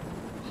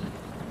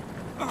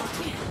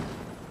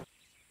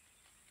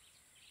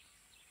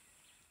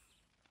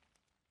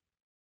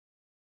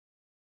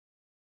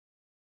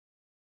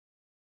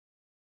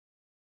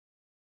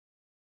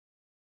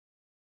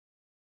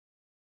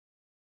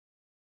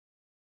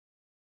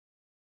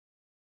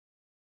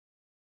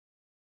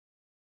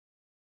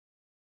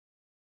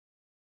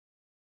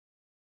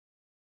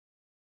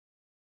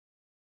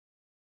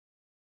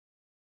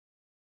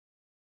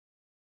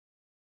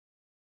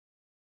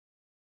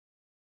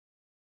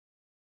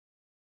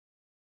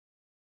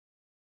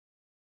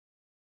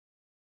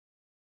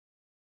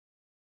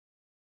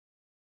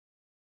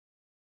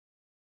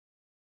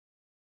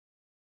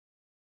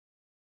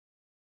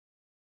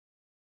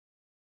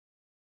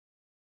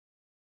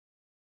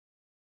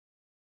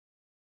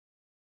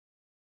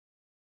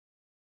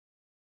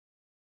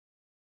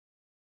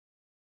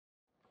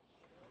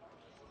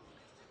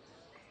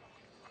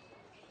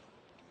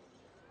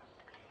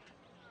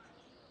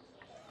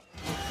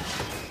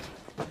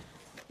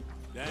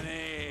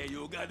 Dani,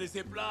 you got the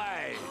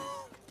supplies.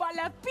 Pa'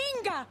 la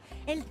pinga!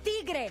 El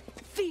Tigre!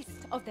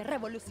 Feast of the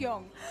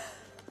Revolución.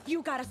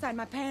 You gotta sign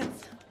my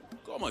pants.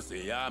 ¿Cómo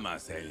se llama,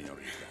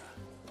 señorita?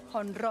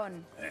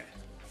 Honron.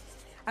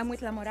 I'm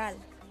with La Moral.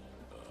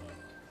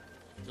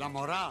 La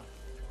Moral.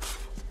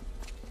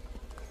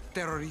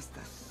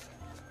 Terroristas.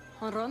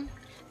 Honron,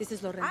 this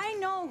is Lorenzo. I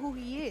know who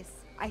he is.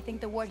 I think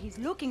the word he's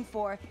looking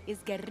for is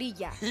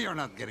guerrilla. You're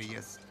not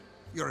guerrillas.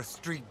 You're a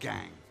street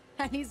gang.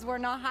 At least we're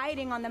not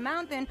hiding on the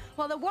mountain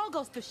while the world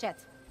goes to shit.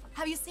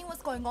 Have you seen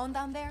what's going on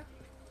down there?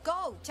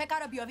 Go, check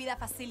out a Bio Vida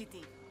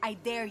facility. I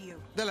dare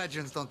you. The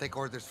legends don't take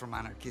orders from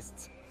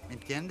anarchists.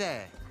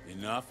 ¿Entiende?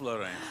 Enough,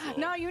 Lorenzo.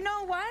 No, you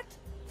know what?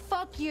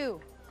 Fuck you.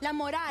 La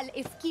Moral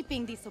is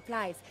keeping these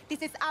supplies.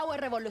 This is our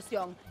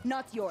revolution,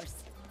 not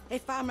yours. A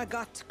farmer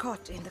got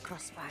caught in the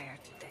crossfire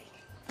today.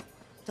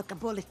 Took a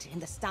bullet in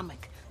the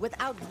stomach.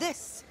 Without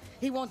this,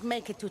 he won't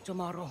make it to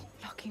tomorrow.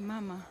 Lucky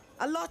mama.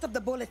 A lot of the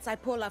bullets I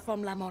pull are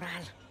from La Moral.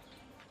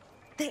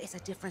 There is a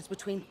difference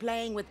between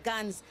playing with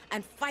guns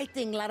and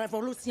fighting la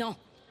revolución.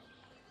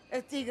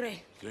 El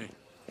Tigre. Sí.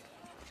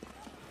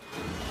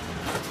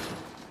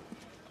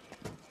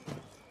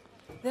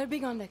 They're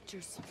big on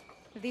lectures.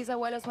 If these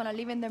abuelos want to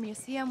live in their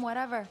museum,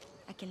 whatever,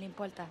 I can le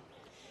importa.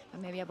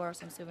 But maybe I'll borrow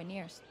some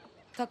souvenirs.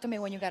 Talk to me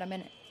when you got a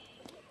minute.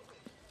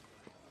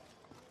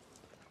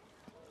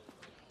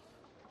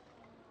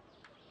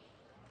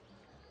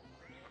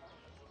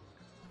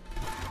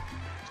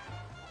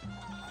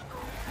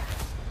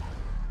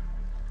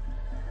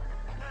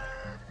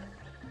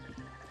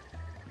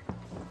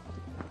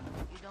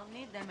 We don't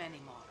need them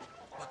anymore.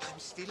 But I'm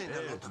still in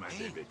a lot of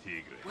pain.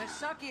 Tigre. Well,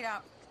 suck it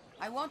up.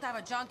 I won't have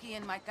a junkie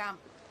in my camp.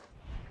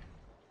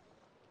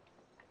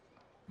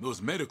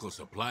 Those medical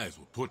supplies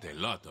will put a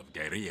lot of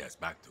guerrillas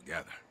back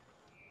together.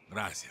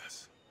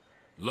 Gracias.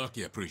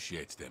 Lucky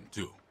appreciates them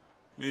too,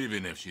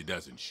 even if she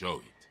doesn't show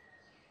it.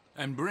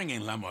 And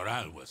bringing La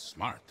Moral was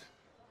smart.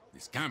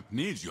 This camp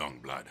needs young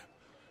blood.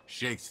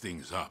 Shakes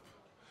things up.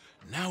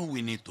 Now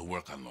we need to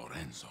work on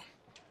Lorenzo.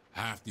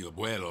 Half the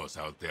abuelos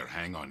out there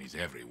hang on his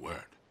every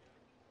word.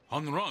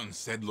 Honron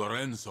said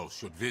Lorenzo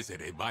should visit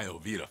a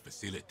BioVita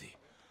facility.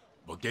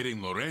 But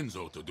getting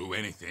Lorenzo to do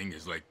anything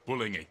is like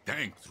pulling a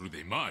tank through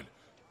the mud,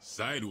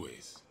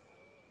 sideways.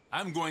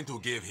 I'm going to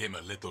give him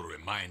a little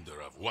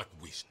reminder of what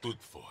we stood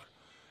for.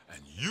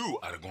 And you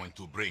are going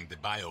to bring the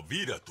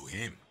BioVita to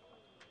him.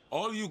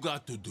 All you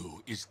got to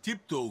do is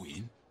tiptoe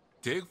in,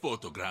 take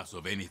photographs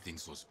of anything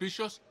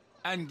suspicious,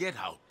 and get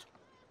out.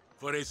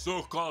 For a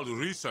so-called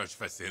research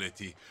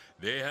facility,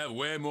 they have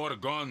way more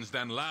guns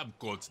than lab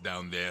coats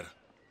down there.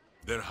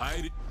 They're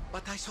hiding.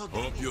 But I saw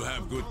Hope you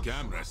have good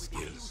camera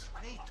skills.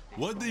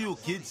 What do you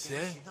kids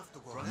say?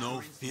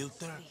 No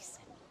filter?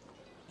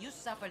 You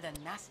suffered a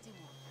nasty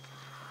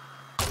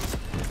wound.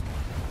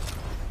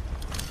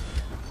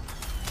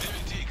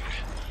 TIGRE,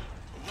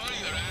 while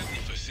you're at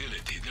the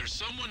facility, there's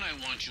someone I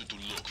want you to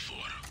look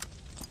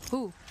for.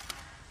 Who?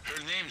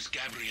 Her name's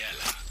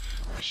Gabriela.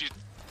 She...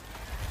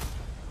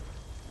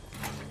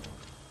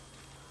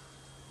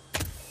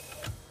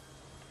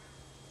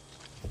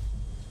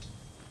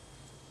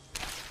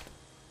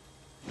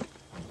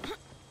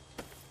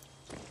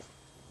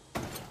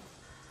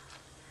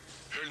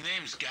 Her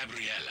name's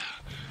Gabriela.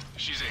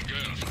 She's a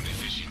girl from the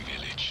fishing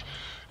village.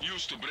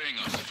 Used to bring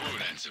us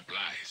food and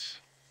supplies.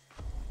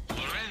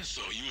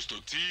 Lorenzo used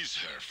to tease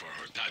her for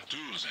her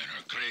tattoos and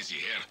her crazy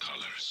hair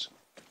colors.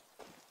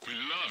 We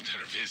loved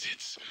her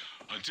visits,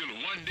 until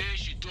one day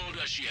she told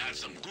us she had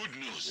some good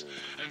news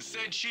and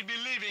said she'd be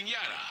leaving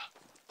Yara.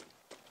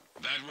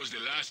 That was the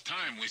last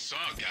time we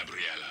saw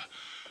Gabriela.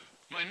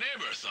 My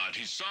neighbor thought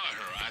he saw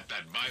her at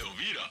that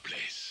BioVita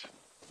place.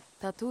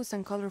 Tattoos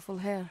and colorful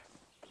hair.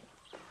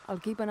 I'll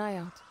keep an eye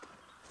out.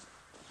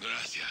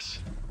 Gracias.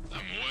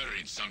 I'm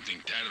worried something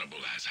terrible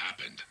has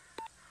happened.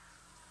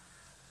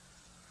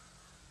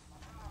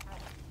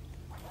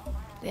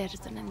 There's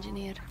an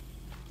engineer.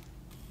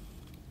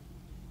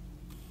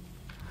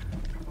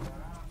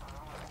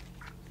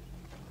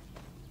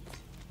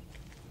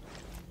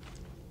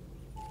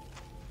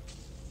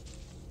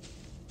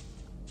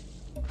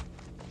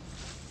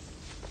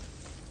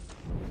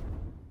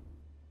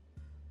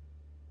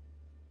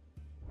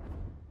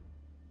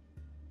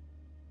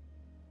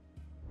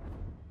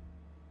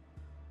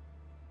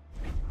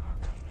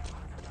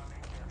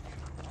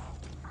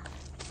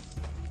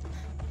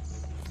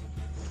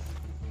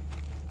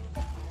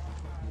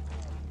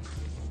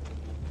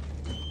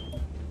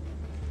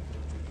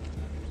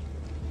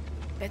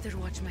 Better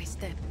watch my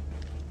step.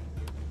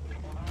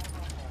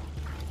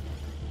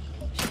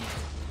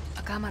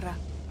 A camera.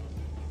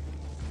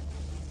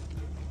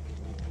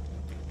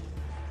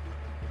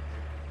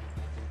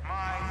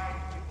 My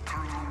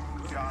true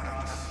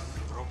daughters.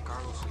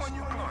 When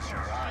you close your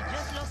eyes, She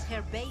just lost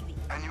her baby.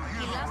 and you hear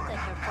He the laughed word at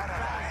her for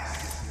crying.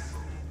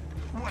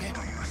 what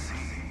do you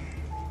see?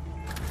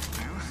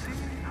 Do you see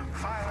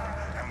fire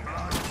and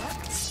blood?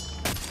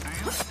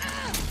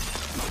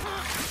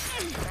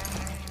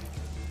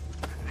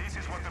 This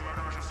is what the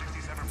murderers of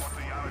 67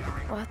 Puerto Yara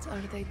doing. What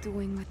are they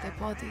doing with their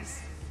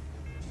bodies?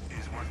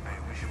 Is what they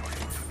wish for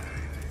you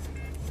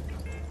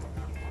today.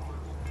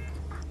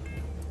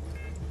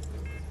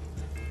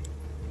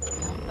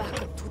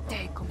 Back up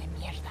today, come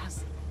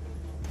mierdas.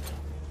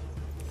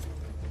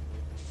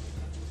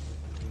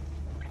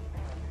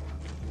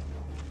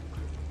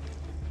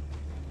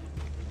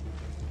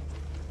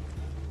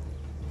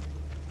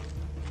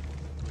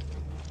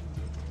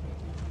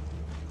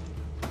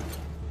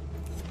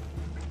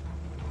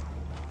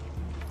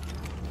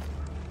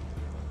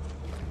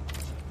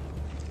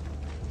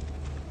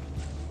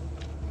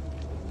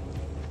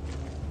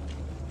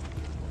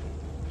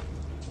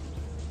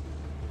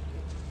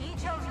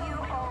 Each of you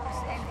owes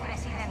el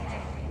presidente.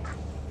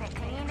 The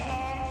clean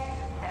air,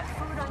 the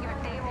food on your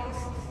tables,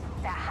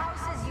 the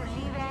houses you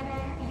live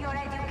in, your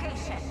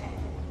education.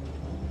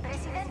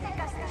 Presidente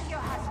Castillo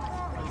has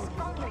pulled this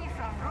country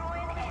from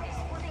ruin and is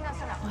putting us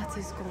on a What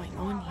is going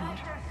on here?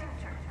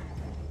 future.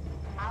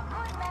 A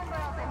good member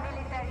of the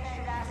military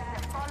should ask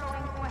the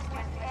following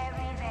question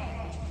every day.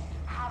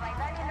 Have I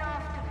done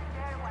enough to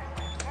deter what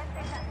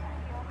Presidente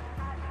Castillo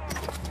has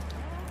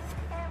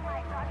Am I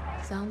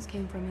not Sounds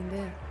came from in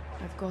there.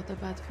 I've got a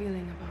bad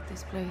feeling about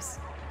this place.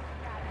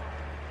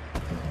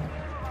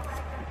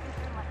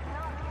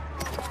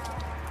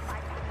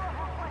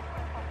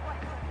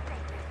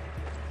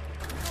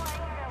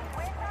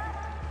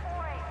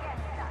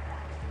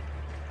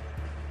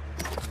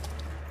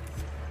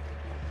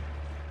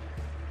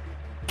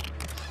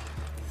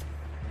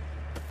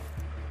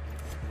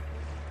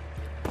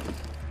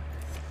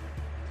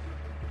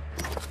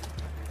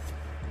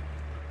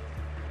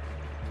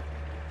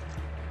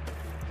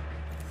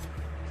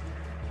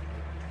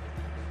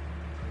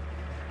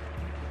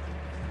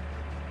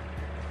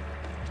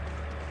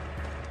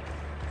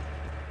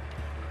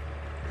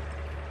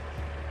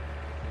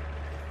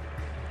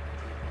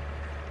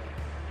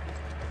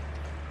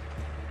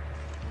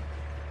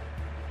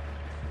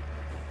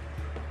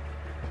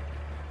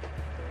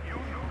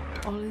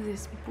 All of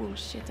this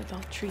bullshit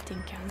about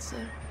treating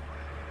cancer.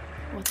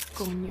 What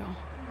coño?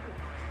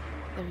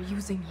 They're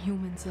using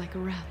humans like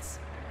rats.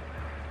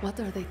 What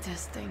are they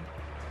testing?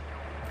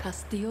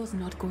 Castillo's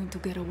not going to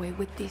get away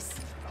with this.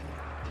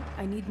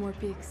 I need more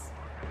pigs.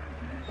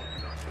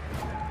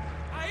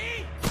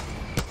 Ahí!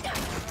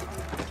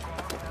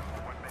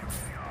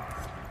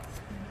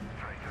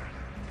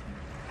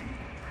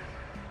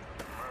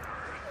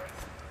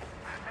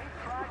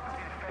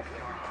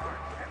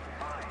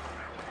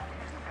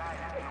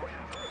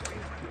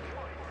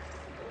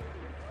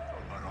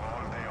 But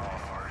all they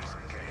offer is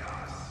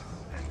chaos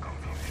and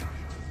confusion.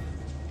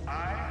 I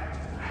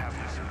have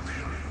the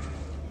solution.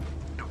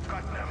 To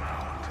cut them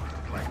out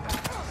like the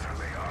monster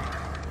they are.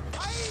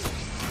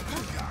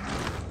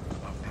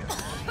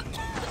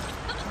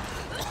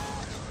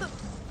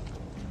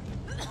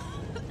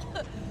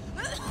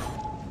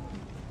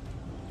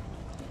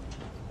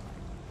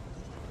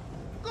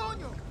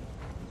 ¡Coño!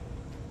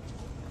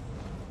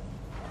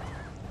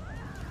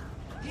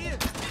 Here!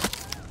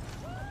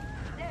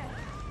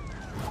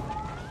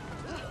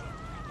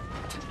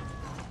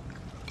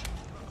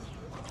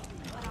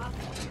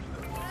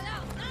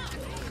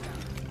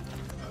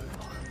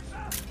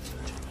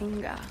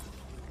 Inga.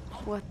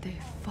 What the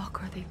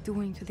fuck are they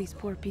doing to these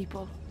poor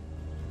people?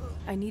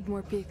 I need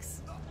more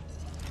pigs.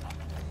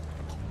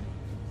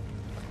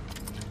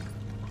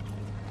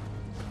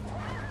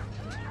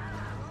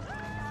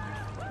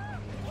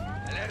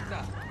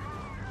 ¡Alerta!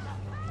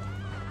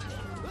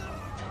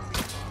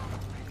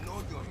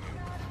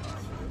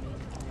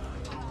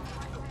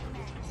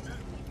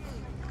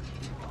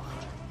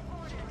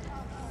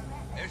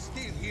 They're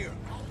still here.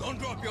 Don't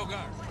drop your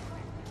guard.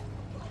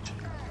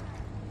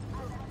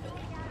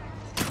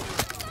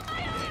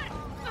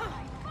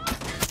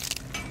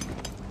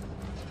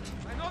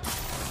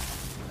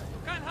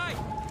 Can't hide!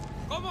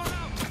 Come on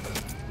out!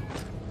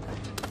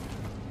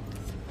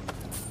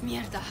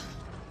 Mierda.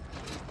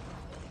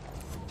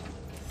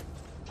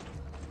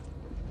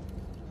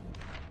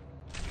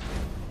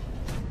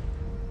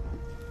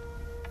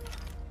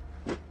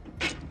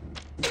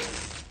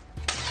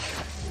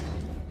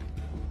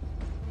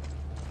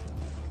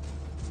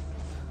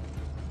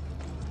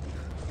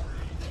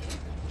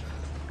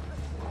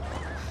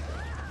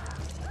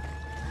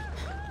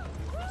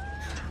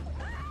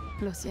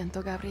 Lo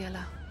siento,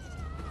 Gabriela.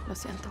 Lo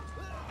siento.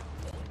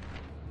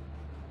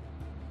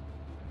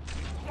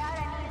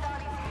 Yara needs all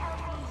these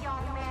healthy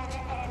young men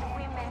and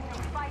women to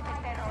fight the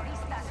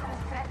terroristas who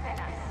threaten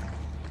us.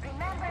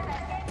 Remember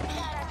that any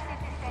Yara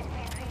citizen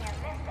can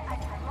re-enlist at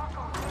your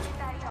local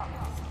military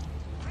office.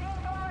 Bring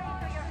glory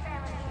to your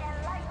family and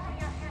light to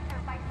your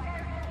future by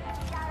serving in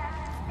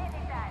Yara's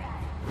military.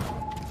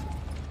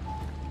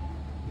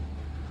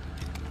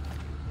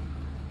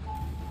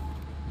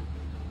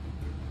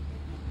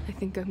 I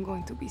think I'm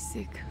going to be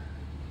sick.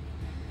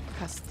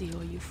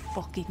 Castillo, you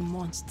fucking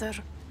monster.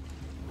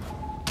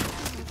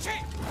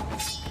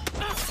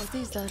 What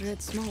is that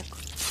red smoke?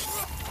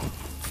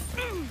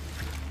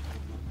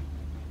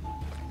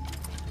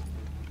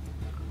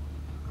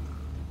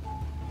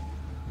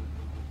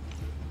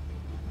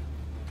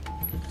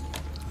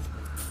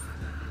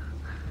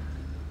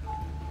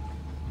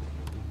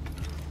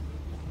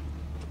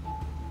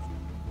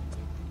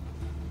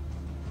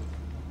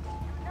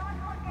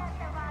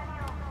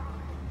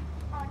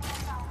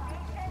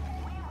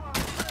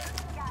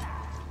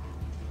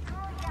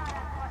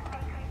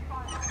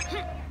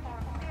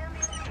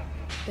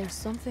 There's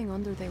something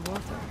under the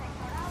water.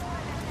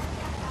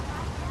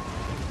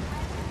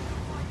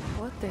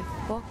 What the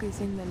fuck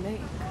is in the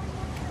lake?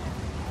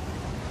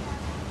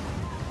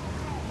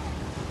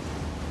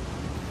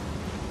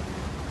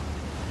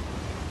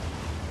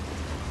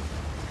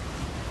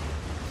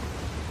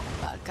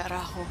 Al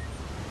carajo.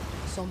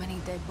 So many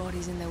dead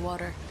bodies in the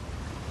water.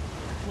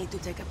 Need to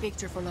take a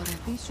picture for Lorenzo.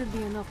 This should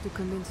be enough to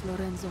convince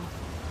Lorenzo.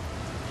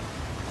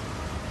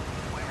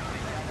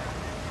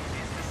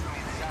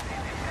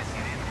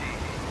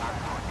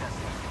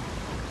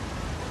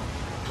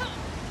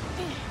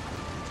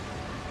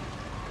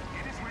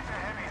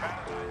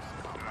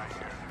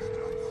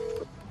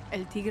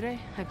 El Tigre,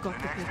 I've got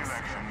the pics.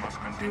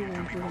 You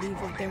won't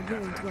believe what they're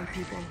doing to our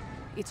people.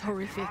 It's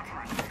horrific. Oh,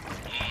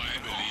 I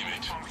believe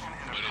it.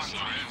 But it's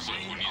Lorenzo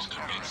who needs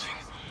convincing.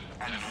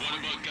 And what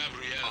about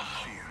Gabriela?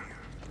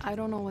 I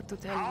don't know what to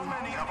tell you. How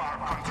many of our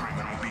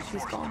countrymen will be She's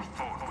forced to gone.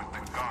 vote with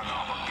the gun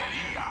of a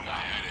guerrilla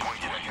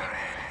pointed at their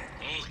head?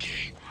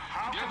 Okay.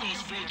 Get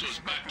those photos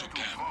back to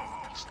camp.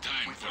 It's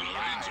time for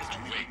Lorenzo to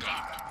wake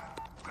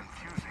up.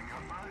 Confusing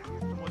your mind.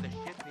 Some of the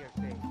shit they're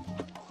saying.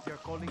 They're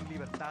calling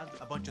Libertad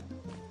a bunch of...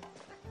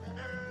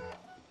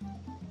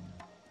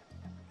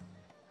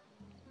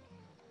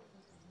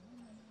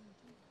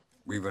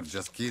 We were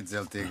just kids,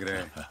 El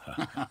Tigre.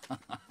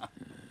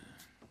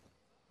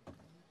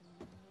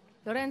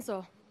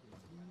 Lorenzo,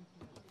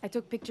 I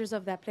took pictures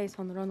of that place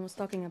Honron was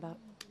talking about.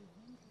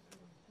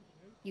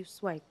 You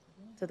swipe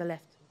to the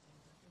left.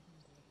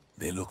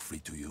 They look free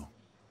to you.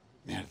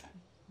 Mierda.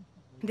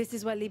 This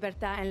is what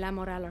Libertad and La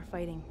Moral are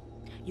fighting.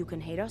 You can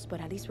hate us,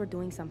 but at least we're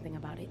doing something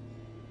about it.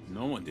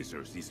 No one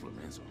deserves this,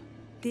 Lorenzo.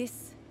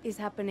 This is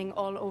happening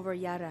all over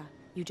Yara.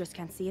 You just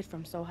can't see it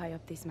from so high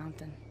up this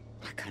mountain.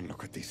 I can't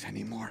look at this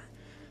anymore.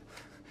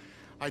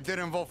 I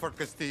didn't vote for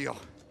Castillo.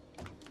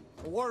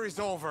 The war is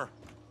over.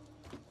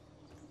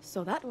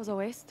 So that was a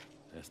waste.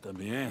 Está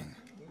bien.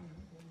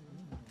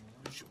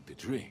 Shoot the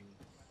tree.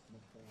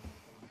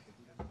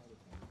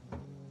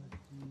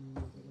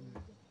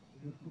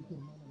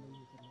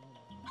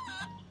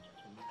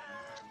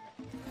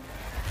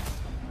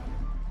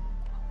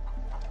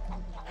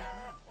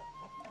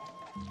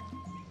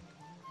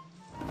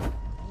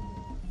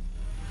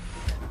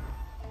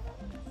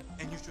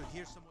 And you should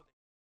hear some of